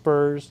bone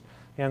spurs.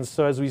 And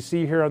so as we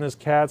see here on this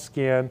CAT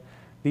scan,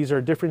 these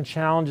are different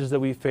challenges that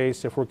we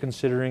face if we're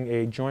considering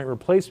a joint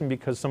replacement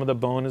because some of the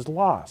bone is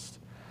lost.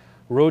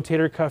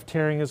 Rotator cuff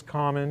tearing is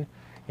common,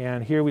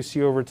 and here we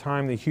see over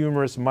time the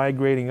humerus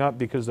migrating up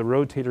because the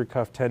rotator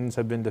cuff tendons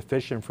have been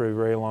deficient for a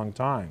very long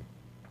time.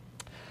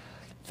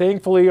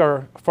 Thankfully,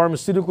 our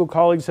pharmaceutical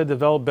colleagues have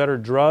developed better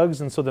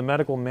drugs, and so the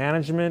medical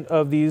management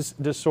of these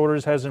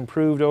disorders has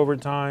improved over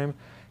time.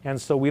 And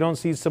so we don't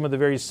see some of the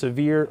very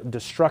severe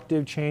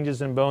destructive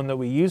changes in bone that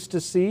we used to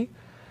see.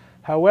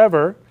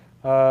 However,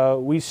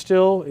 we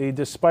still,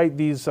 despite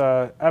these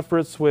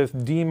efforts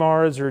with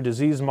DMARDs or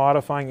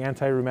disease-modifying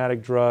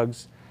anti-rheumatic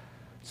drugs,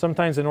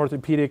 sometimes an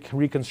orthopedic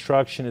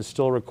reconstruction is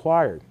still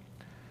required.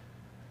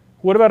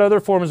 What about other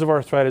forms of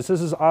arthritis?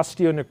 This is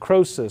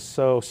osteonecrosis.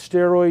 So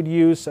steroid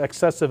use,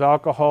 excessive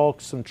alcohol,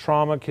 some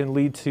trauma can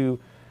lead to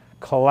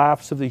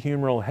collapse of the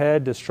humeral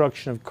head,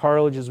 destruction of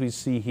cartilage as we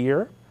see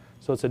here.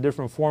 So it's a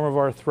different form of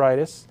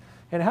arthritis.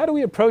 And how do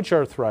we approach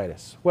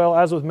arthritis? Well,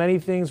 as with many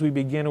things, we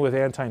begin with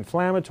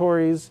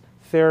anti-inflammatories,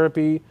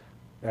 therapy,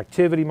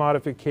 activity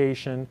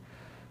modification.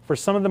 For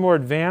some of the more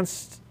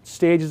advanced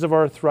stages of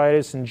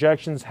arthritis,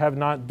 injections have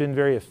not been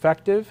very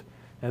effective.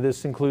 And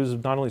this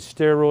includes not only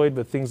steroid,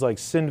 but things like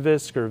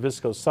Synvisc or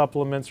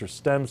viscosupplements or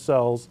stem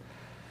cells.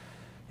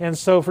 And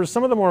so for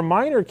some of the more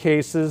minor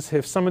cases,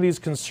 if some of these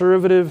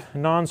conservative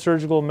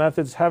non-surgical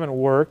methods haven't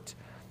worked,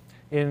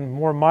 in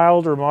more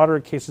mild or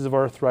moderate cases of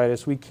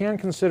arthritis, we can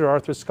consider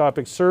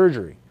arthroscopic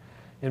surgery.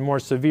 In more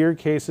severe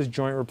cases,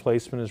 joint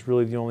replacement is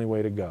really the only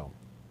way to go.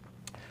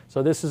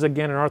 So this is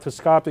again an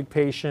arthroscopic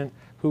patient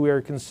who we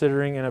are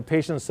considering, and a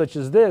patient such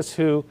as this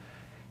who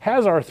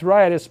has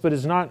arthritis but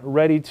is not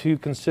ready to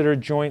consider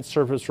joint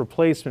surface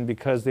replacement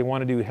because they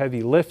want to do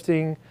heavy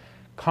lifting,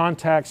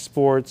 contact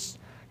sports,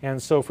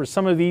 and so for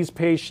some of these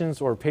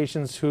patients or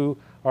patients who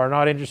are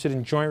not interested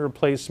in joint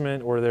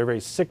replacement or they're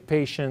very sick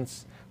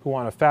patients who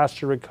want a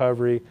faster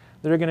recovery,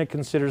 they're going to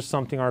consider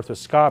something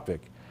arthroscopic.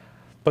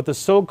 But the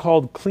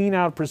so-called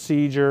clean-out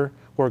procedure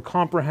or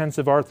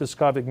comprehensive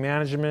arthroscopic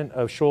management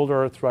of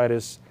shoulder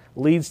arthritis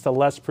leads to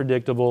less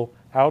predictable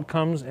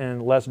outcomes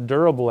and less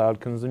durable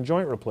outcomes than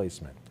joint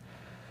replacement.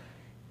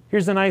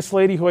 Here's a nice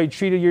lady who I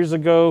treated years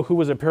ago who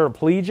was a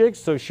paraplegic,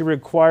 so she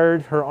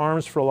required her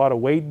arms for a lot of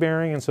weight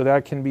bearing, and so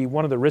that can be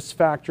one of the risk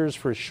factors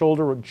for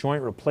shoulder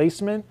joint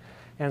replacement.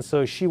 And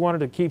so she wanted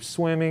to keep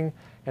swimming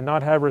and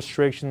not have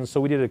restrictions,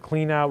 so we did a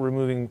clean out,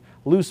 removing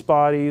loose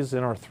bodies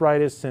and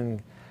arthritis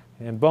and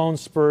bone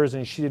spurs,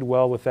 and she did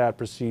well with that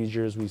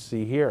procedure, as we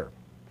see here.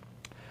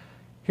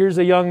 Here's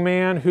a young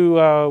man who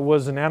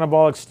was an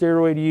anabolic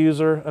steroid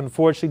user,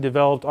 unfortunately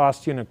developed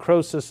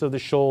osteonecrosis of the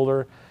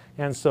shoulder,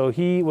 and so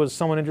he was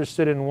someone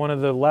interested in one of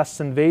the less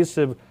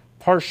invasive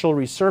partial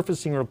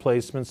resurfacing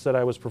replacements that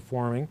I was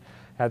performing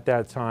at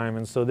that time,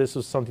 and so this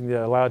was something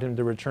that allowed him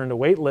to return to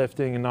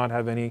weightlifting and not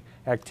have any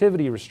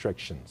activity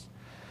restrictions.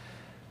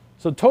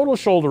 So total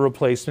shoulder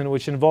replacement,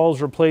 which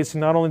involves replacing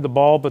not only the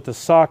ball but the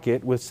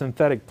socket with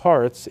synthetic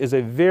parts, is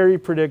a very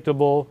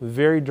predictable,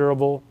 very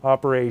durable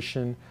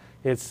operation.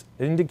 It's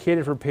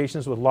indicated for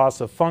patients with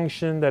loss of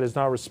function that is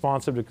not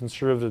responsive to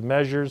conservative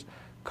measures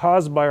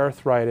caused by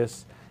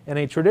arthritis, and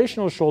a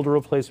traditional shoulder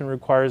replacement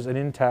requires an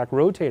intact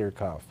rotator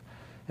cuff.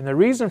 And the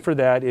reason for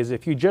that is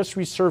if you just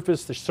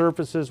resurface the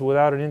surfaces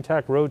without an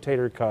intact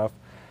rotator cuff,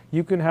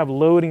 you can have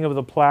loading of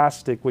the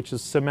plastic, which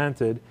is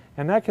cemented,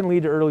 and that can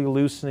lead to early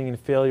loosening and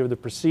failure of the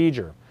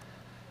procedure.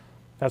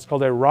 That's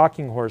called a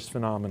rocking horse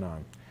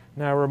phenomenon.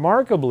 Now,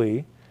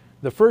 remarkably,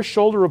 the first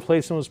shoulder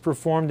replacement was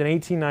performed in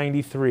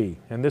 1893,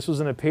 and this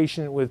was in a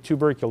patient with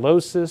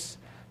tuberculosis,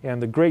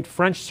 and the great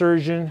French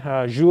surgeon,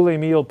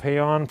 Jules-Émile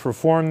Payon,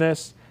 performed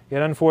this. It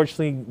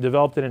unfortunately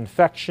developed an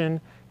infection.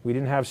 We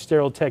didn't have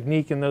sterile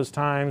technique in those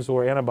times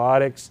or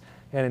antibiotics,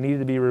 and it needed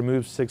to be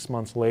removed 6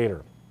 months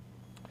later.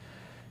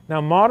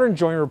 Now, modern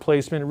joint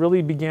replacement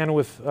really began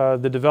with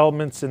the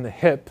developments in the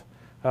hip,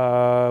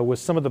 with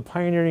some of the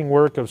pioneering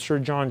work of Sir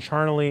John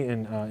Charnley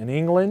in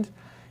England,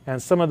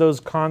 and some of those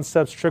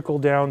concepts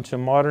trickled down to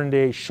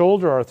modern-day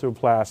shoulder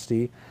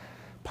arthroplasty,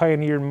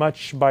 pioneered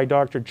much by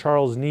Dr.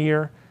 Charles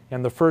Neer,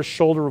 and the first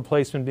shoulder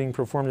replacement being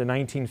performed in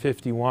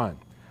 1951.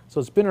 So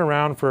it's been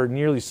around for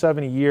nearly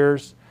 70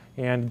 years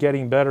and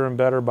getting better and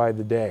better by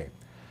the day.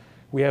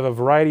 We have a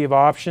variety of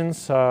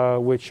options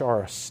which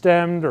are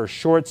stemmed or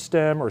short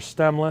stem or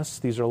stemless.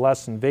 These are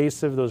less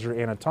invasive. Those are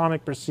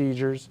anatomic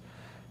procedures.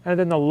 And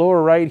then the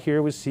lower right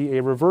here we see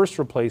a reverse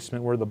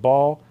replacement where the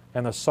ball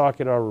and the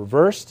socket are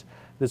reversed.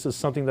 This is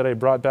something that I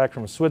brought back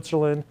from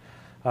Switzerland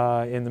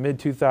in the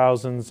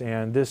mid-2000s,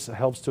 and this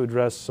helps to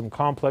address some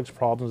complex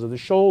problems of the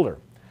shoulder.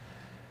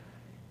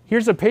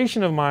 Here's a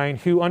patient of mine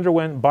who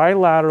underwent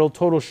bilateral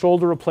total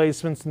shoulder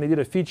replacements, and they did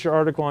a feature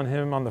article on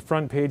him on the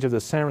front page of the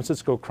San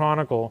Francisco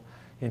Chronicle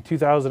in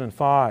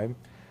 2005,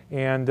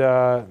 and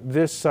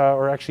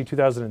or actually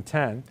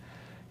 2010.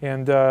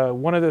 And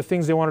one of the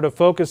things they wanted to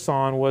focus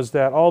on was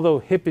that although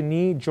hip and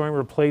knee joint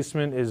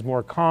replacement is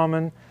more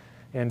common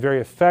and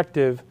very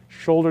effective,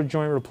 shoulder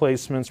joint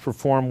replacements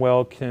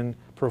can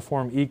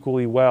perform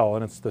equally well,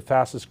 and it's the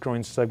fastest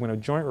growing segment of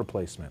joint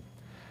replacement.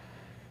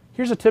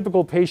 Here's a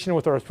typical patient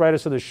with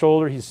arthritis of the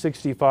shoulder. He's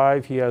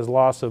 65. He has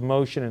loss of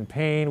motion and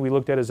pain. We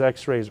looked at his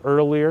x-rays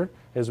earlier,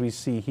 as we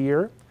see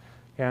here.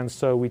 And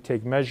so we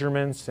take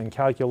measurements and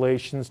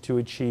calculations to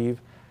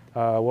achieve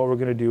what we're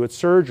going to do with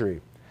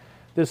surgery.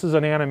 This is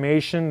an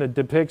animation that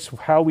depicts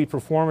how we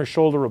perform a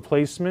shoulder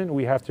replacement.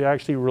 We have to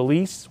actually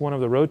release one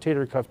of the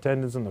rotator cuff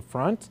tendons in the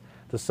front,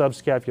 the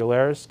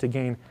subscapularis, to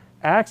gain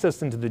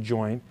access into the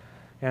joint.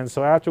 And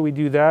so after we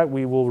do that,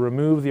 we will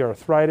remove the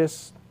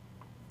arthritis,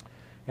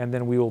 and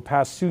then we will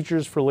pass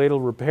sutures for lateral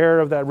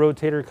repair of that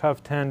rotator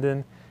cuff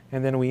tendon,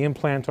 and then we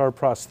implant our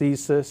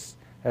prosthesis,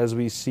 as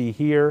we see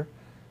here.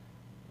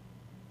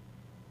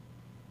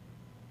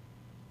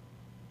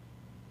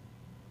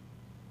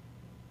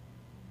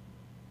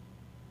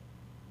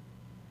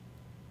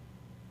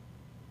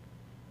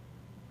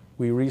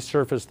 We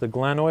resurface the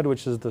glenoid,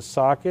 which is the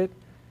socket,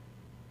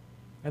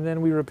 and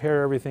then we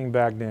repair everything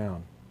back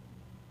down.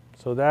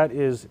 So that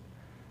is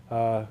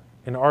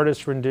an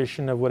artist's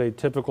rendition of what a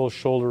typical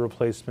shoulder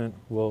replacement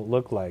will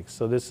look like.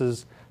 So this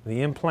is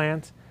the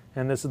implant,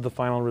 and this is the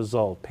final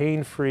result.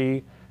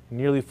 Pain-free,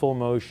 nearly full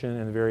motion,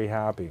 and very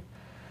happy.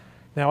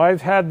 Now,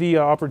 I've had the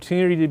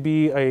opportunity to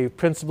be a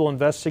principal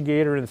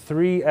investigator in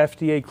 3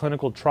 FDA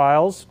clinical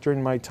trials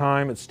during my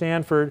time at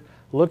Stanford,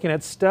 looking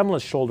at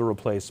stemless shoulder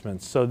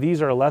replacements. So these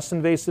are less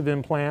invasive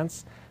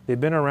implants. They've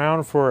been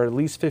around for at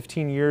least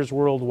 15 years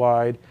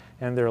worldwide,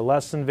 and they're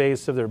less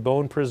invasive, they're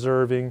bone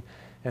preserving,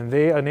 and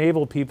they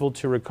enable people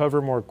to recover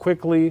more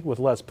quickly with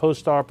less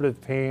postoperative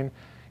pain,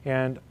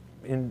 and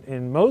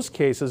in most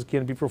cases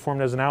can be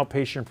performed as an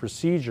outpatient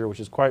procedure, which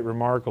is quite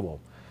remarkable.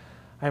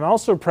 I'm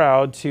also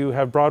proud to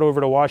have brought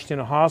over to Washington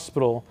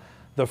Hospital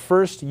the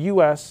first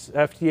U.S.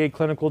 FDA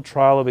clinical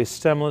trial of a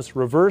stemless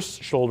reverse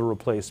shoulder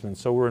replacement.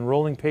 So we're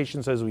enrolling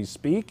patients as we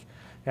speak,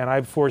 and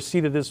I foresee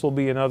that this will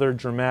be another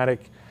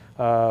dramatic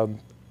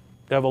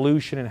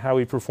evolution in how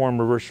we perform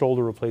reverse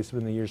shoulder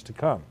replacement in the years to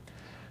come.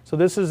 So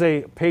this is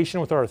a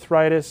patient with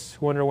arthritis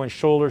who underwent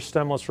shoulder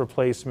stemless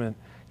replacement,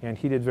 and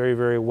he did very,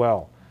 very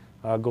well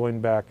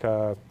going back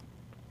to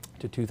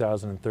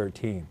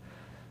 2013.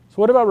 So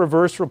what about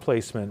reverse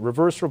replacement?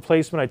 Reverse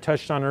replacement I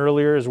touched on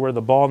earlier is where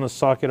the ball and the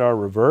socket are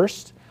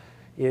reversed.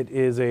 It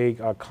is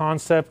a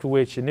concept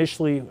which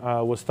initially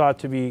was thought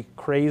to be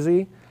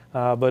crazy,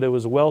 but it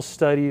was well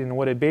studied, and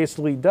what it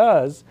basically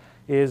does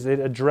is it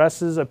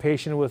addresses a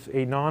patient with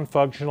a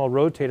non-functional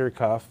rotator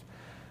cuff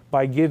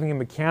by giving a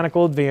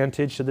mechanical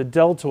advantage to the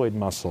deltoid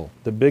muscle,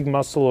 the big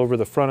muscle over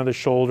the front of the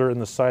shoulder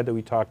and the side that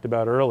we talked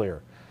about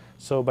earlier.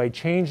 So by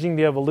changing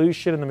the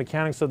evolution and the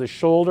mechanics of the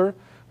shoulder,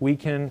 we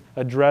can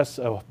address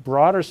a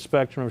broader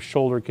spectrum of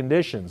shoulder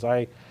conditions.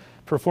 I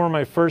performed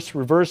my first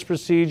reverse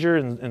procedure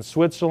in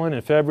Switzerland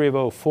in February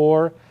of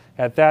 '04.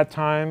 At that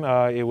time,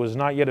 it was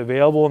not yet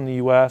available in the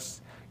US,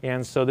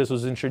 and so this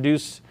was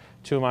introduced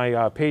to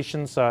my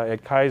patients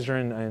at Kaiser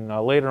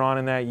and later on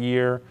in that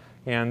year.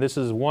 And this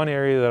is one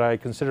area that I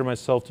consider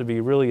myself to be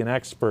really an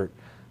expert,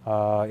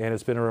 and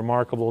it's been a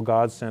remarkable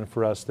godsend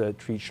for us that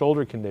treat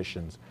shoulder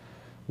conditions.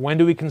 When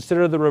do we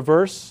consider the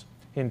reverse?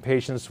 In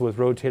patients with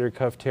rotator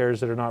cuff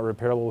tears that are not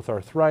repairable with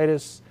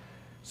arthritis,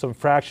 some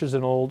fractures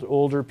in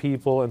older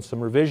people, and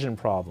some revision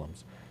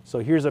problems. So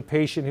here's a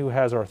patient who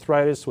has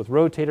arthritis with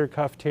rotator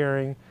cuff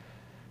tearing,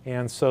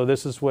 and so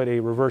this is what a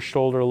reverse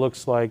shoulder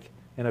looks like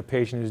in a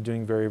patient who's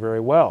doing very,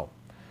 very well.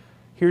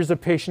 Here's a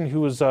patient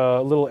who was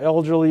a little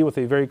elderly with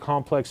a very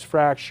complex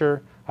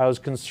fracture. I was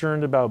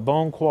concerned about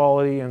bone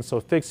quality, and so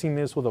fixing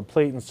this with a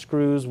plate and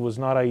screws was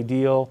not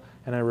ideal,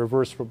 and a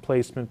reverse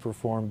replacement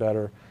performed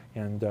better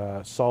and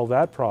solved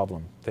that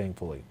problem,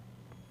 thankfully.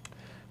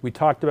 We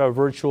talked about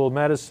virtual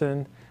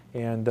medicine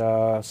and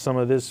some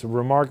of this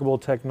remarkable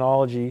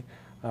technology.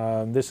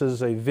 This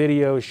is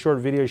a short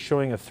video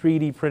showing a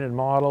 3D printed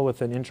model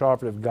with an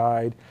intraoperative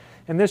guide.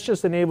 And this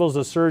just enables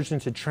the surgeon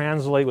to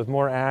translate with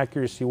more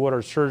accuracy what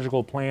our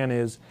surgical plan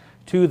is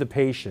to the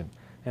patient.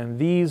 And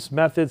these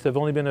methods have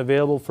only been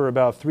available for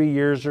about 3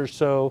 years or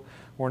so.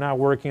 We're now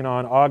working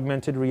on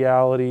augmented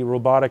reality,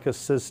 robotic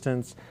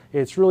assistance.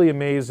 It's really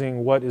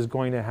amazing what is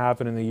going to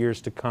happen in the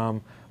years to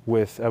come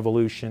with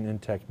evolution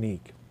and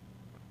technique.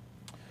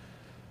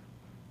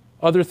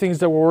 Other things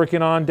that we're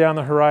working on down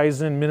the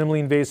horizon: minimally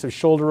invasive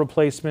shoulder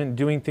replacement,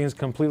 doing things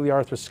completely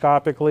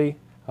arthroscopically.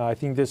 I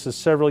think this is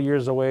several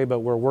years away, but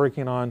we're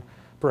working on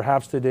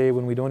perhaps the day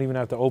when we don't even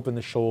have to open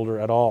the shoulder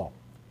at all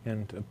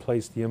and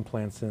place the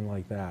implants in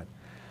like that.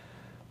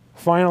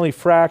 Finally,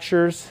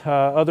 fractures,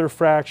 other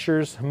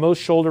fractures. Most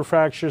shoulder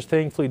fractures,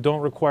 thankfully, don't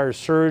require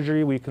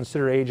surgery. We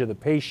consider age of the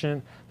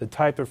patient, the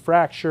type of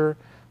fracture,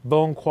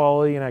 bone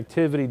quality, and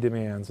activity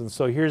demands. And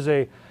so here's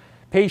a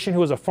patient who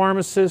was a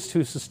pharmacist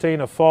who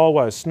sustained a fall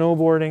while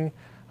snowboarding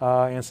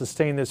and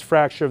sustained this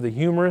fracture of the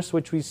humerus,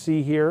 which we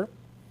see here.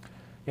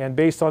 And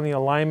based on the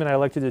alignment, I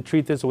elected to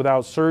treat this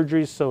without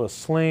surgery, so a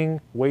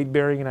sling, weight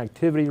bearing, and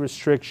activity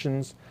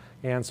restrictions.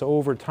 And so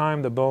over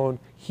time, the bone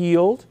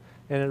healed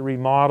and it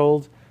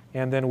remodeled.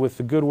 And then with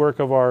the good work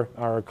of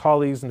our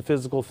colleagues in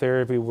physical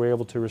therapy, we were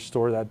able to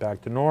restore that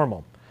back to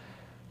normal.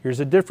 Here's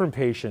a different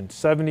patient,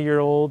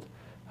 70-year-old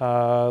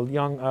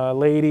young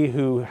lady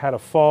who had a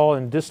fall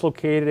and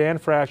dislocated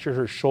and fractured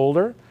her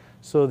shoulder.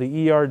 So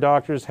the ER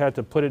doctors had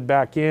to put it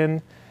back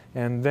in,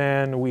 and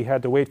then we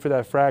had to wait for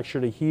that fracture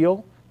to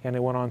heal, and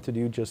it went on to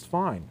do just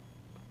fine.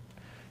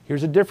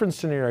 Here's a different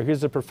scenario.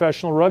 Here's a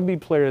professional rugby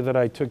player that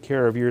I took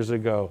care of years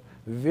ago.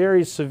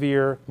 Very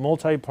severe,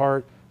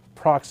 multi-part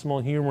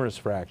proximal humerus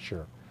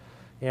fracture.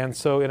 And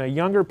so in a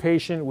younger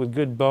patient with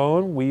good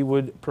bone, we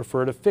would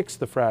prefer to fix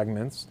the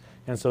fragments.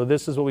 And so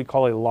this is what we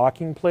call a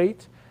locking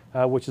plate,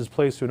 which is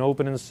placed to an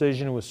open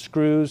incision with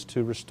screws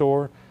to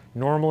restore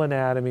normal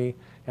anatomy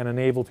and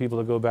enable people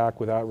to go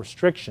back without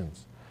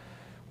restrictions.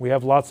 We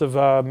have lots of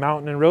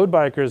mountain and road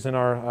bikers in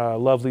our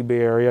lovely Bay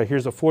Area.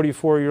 Here's a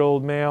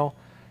 44-year-old male,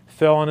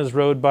 fell on his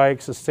road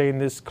bike, sustained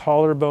this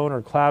collarbone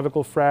or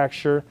clavicle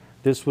fracture.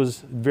 This was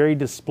very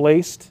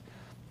displaced.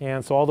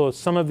 And so although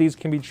some of these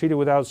can be treated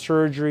without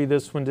surgery,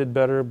 this one did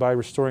better by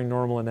restoring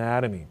normal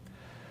anatomy.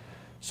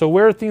 So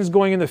where are things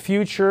going in the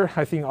future?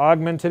 I think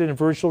augmented and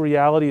virtual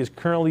reality is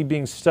currently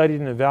being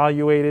studied and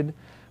evaluated.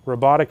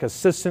 Robotic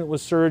assistant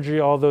with surgery,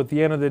 although at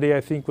the end of the day,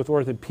 I think with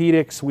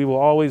orthopedics, we will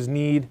always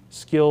need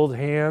skilled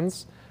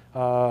hands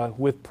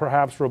with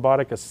perhaps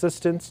robotic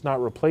assistance,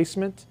 not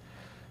replacement.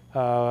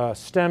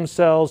 Stem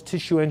cells,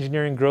 tissue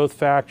engineering, growth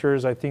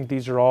factors, I think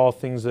these are all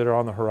things that are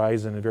on the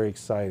horizon and very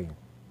exciting.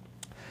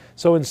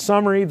 So in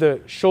summary,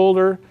 the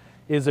shoulder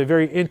is a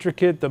very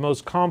intricate, the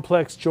most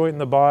complex joint in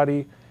the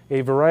body.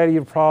 A variety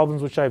of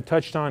problems which I've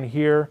touched on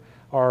here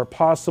are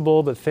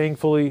possible, but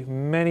thankfully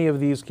many of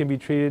these can be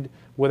treated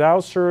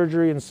without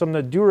surgery, and some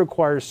that do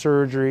require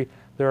surgery,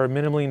 there are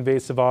minimally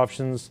invasive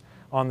options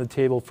on the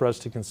table for us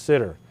to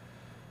consider.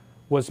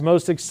 What's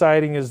most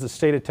exciting is the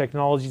state of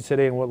technology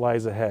today and what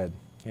lies ahead.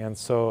 And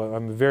so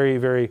I'm very,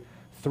 very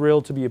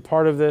thrilled to be a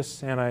part of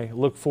this, and I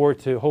look forward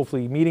to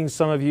hopefully meeting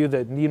some of you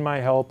that need my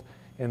help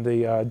in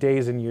the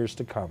days and years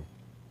to come.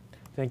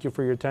 Thank you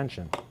for your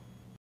attention.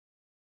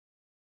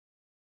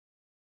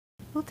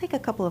 We'll take a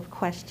couple of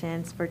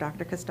questions for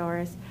Dr.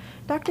 Costouros.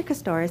 Dr.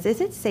 Costouros,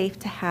 is it safe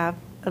to have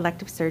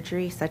elective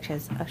surgery such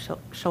as a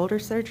shoulder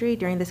surgery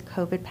during this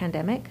COVID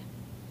pandemic?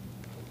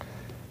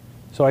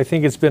 So I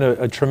think it's been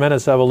a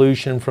tremendous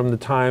evolution from the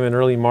time in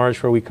early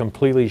March where we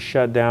completely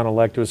shut down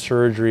elective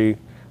surgery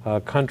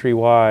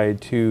countrywide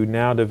to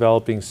now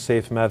developing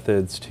safe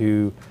methods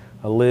to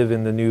live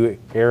in the new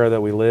era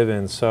that we live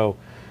in. So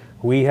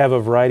we have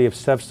a variety of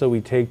steps that we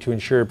take to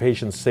ensure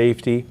patient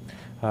safety.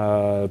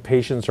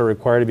 Patients are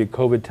required to be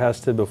COVID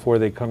tested before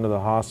they come to the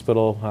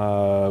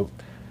hospital,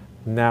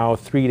 now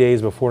 3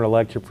 days before an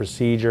elective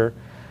procedure.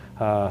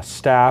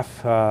 Staff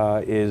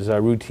is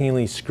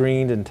routinely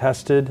screened and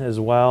tested as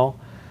well.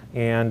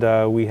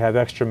 And we have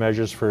extra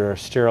measures for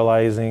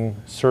sterilizing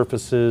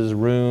surfaces,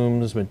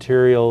 rooms,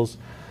 materials.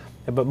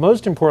 But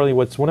most importantly,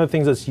 one of the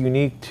things that's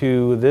unique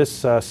to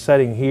this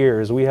setting here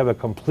is we have a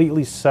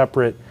completely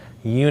separate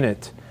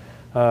unit,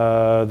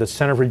 the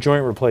Center for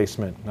Joint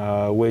Replacement,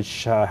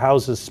 which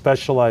houses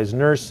specialized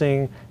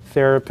nursing,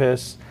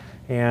 therapists,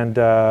 and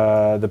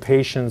the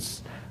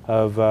patients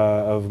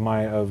of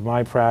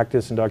my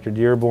practice and Dr.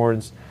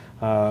 Dearborn's,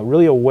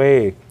 really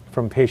away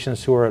from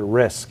patients who are at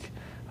risk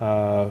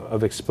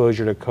of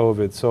exposure to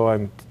COVID. So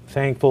I'm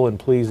thankful and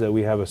pleased that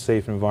we have a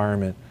safe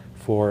environment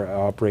for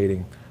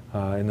operating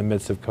in the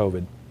midst of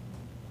COVID.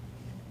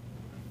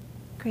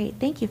 Great,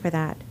 thank you for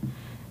that.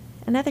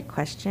 Another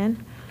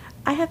question.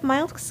 I have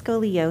mild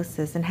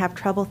scoliosis and have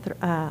trouble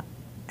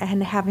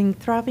having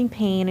throbbing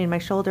pain in my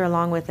shoulder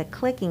along with a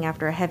clicking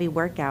after a heavy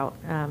workout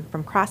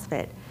from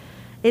CrossFit.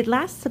 It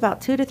lasts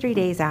about 2 to 3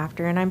 days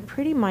after, and I'm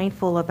pretty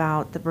mindful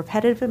about the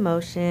repetitive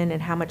motion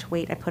and how much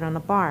weight I put on the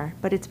bar,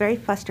 but it's very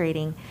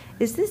frustrating.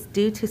 Is this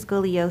due to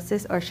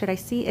scoliosis, or should I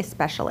see a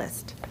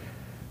specialist?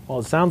 Well,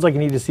 it sounds like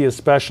you need to see a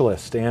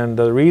specialist, and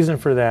the reason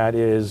for that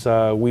is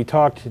we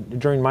talked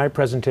during my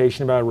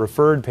presentation about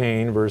referred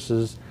pain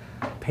versus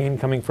pain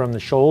coming from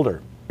the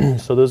shoulder.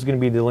 So those are going to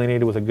be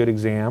delineated with a good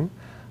exam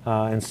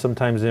and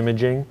sometimes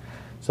imaging.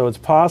 So it's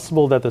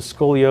possible that the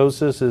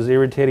scoliosis is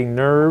irritating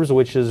nerves,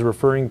 which is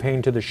referring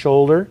pain to the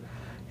shoulder.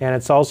 And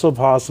it's also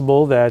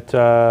possible that,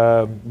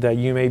 that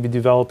you may be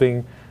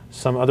developing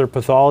some other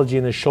pathology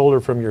in the shoulder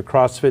from your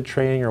CrossFit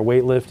training or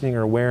weightlifting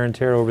or wear and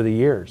tear over the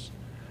years.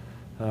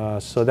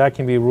 So that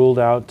can be ruled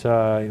out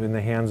in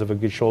the hands of a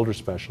good shoulder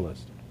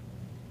specialist.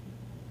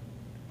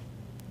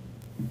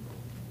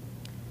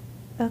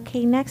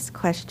 Okay, next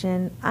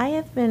question. I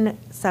have been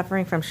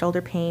suffering from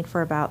shoulder pain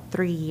for about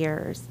 3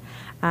 years.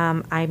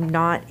 I'm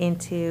not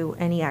into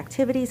any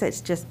activities.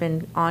 It's just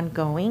been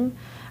ongoing.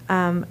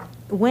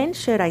 When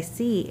should I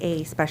see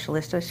a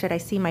specialist, or should I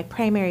see my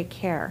primary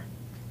care?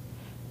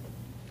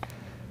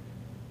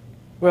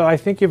 Well, I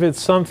think if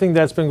it's something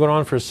that's been going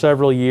on for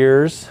several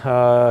years,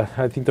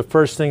 I think the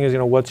first thing is,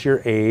 what's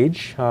your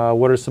age?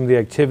 What are some of the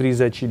activities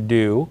that you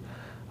do?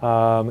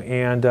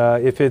 And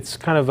if it's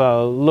kind of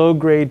a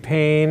low-grade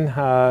pain,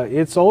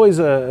 it's always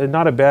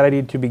not a bad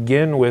idea to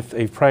begin with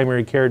a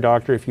primary care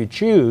doctor if you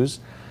choose.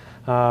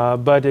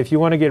 But if you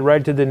want to get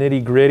right to the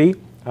nitty-gritty,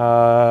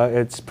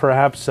 it's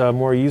perhaps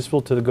more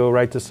useful to go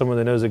right to someone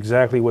that knows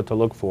exactly what to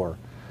look for.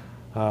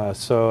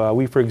 So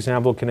we, for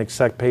example, can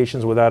accept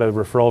patients without a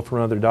referral from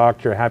another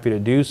doctor, happy to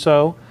do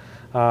so.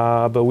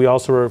 But we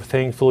also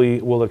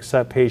thankfully will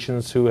accept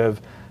patients who have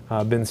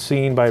been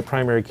seen by a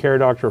primary care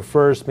doctor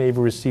first, maybe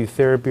receive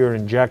therapy or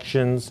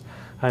injections,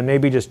 and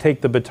maybe just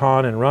take the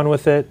baton and run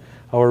with it,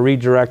 or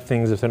redirect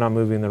things if they're not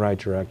moving in the right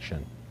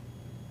direction.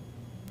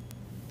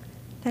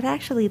 That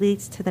actually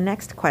leads to the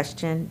next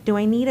question. Do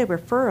I need a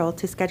referral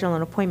to schedule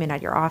an appointment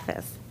at your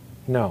office?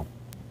 No.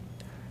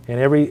 And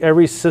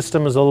every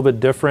system is a little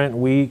bit different.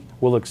 We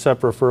will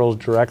accept referrals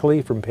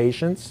directly from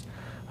patients.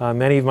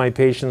 Many of my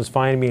patients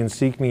find me and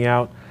seek me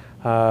out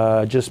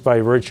just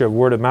by virtue of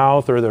word of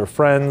mouth or their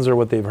friends or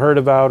what they've heard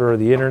about or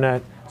the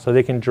internet, so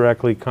they can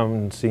directly come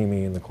and see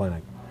me in the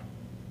clinic.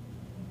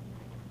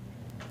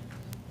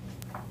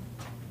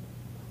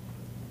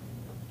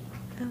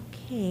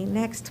 Okay,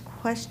 next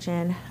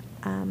question.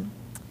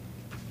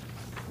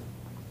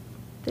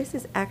 This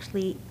is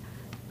actually,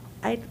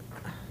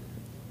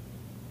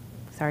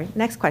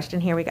 next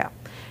question, here we go.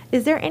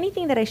 Is there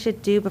anything that I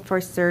should do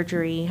before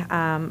surgery?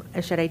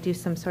 Should I do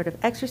some sort of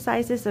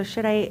exercises, or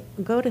should I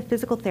go to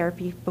physical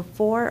therapy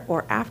before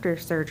or after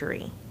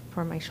surgery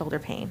for my shoulder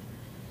pain?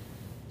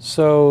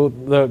 So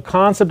the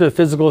concept of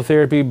physical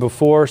therapy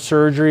before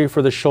surgery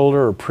for the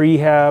shoulder, or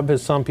prehab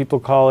as some people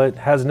call it,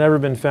 has never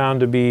been found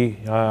to be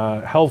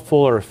helpful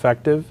or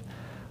effective.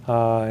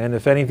 And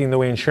if anything, the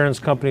way insurance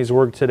companies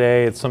work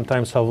today, it's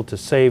sometimes helpful to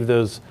save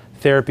those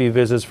therapy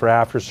visits for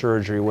after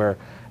surgery, where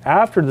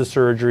after the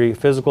surgery,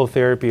 physical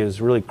therapy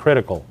is really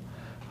critical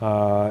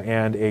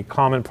and a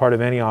common part of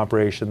any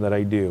operation that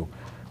I do.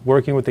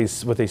 Working with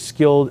a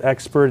skilled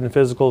expert in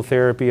physical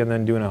therapy and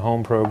then doing a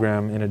home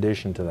program in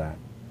addition to that.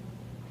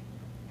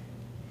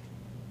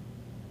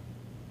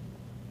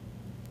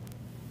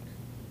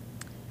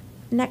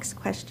 Next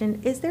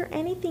question, is there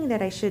anything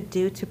that I should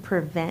do to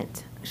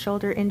prevent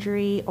shoulder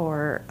injury,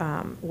 or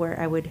where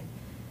I would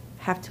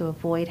have to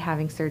avoid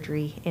having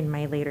surgery in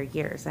my later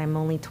years? I'm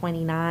only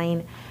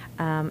 29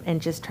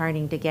 and just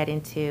starting to get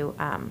into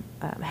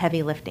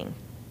heavy lifting.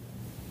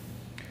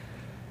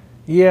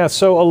 Yeah,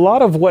 so a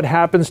lot of what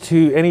happens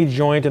to any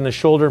joint, in the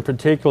shoulder in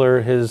particular,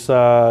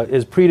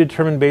 is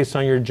predetermined based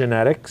on your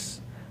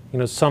genetics. You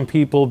know, some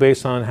people,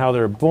 based on how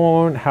they're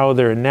born, how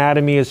their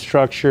anatomy is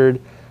structured,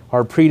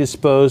 are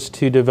predisposed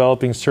to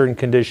developing certain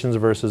conditions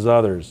versus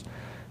others.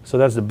 So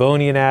that's the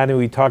bony anatomy.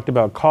 We talked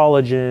about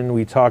collagen.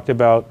 We talked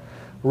about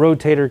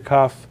rotator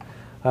cuff.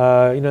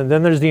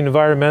 Then there's the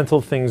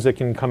environmental things that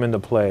can come into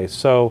play.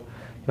 So,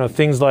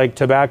 things like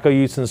tobacco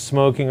use and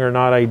smoking are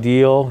not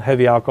ideal.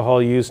 Heavy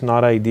alcohol use,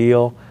 not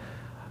ideal.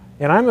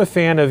 And I'm a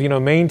fan of,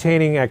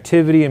 maintaining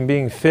activity and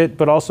being fit,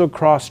 but also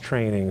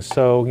cross-training.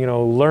 So,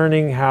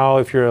 learning how,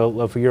 if you're a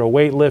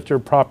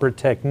weightlifter, proper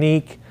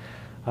technique,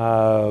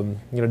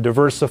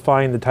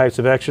 diversifying the types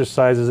of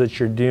exercises that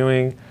you're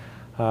doing.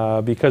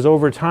 Because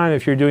over time,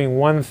 if you're doing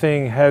one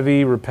thing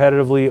heavy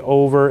repetitively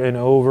over and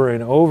over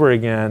and over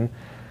again,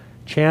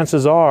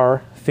 chances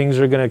are things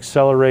are going to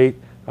accelerate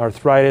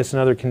arthritis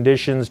and other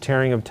conditions,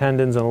 tearing of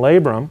tendons and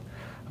labrum.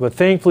 But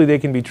thankfully, they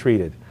can be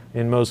treated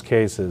in most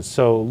cases.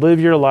 So live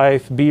your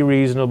life, be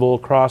reasonable,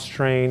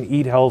 cross-train,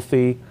 eat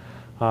healthy,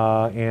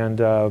 and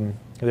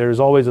there's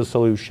always a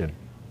solution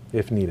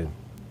if needed.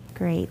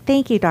 Great.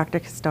 Thank you, Dr.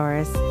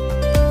 Costouros.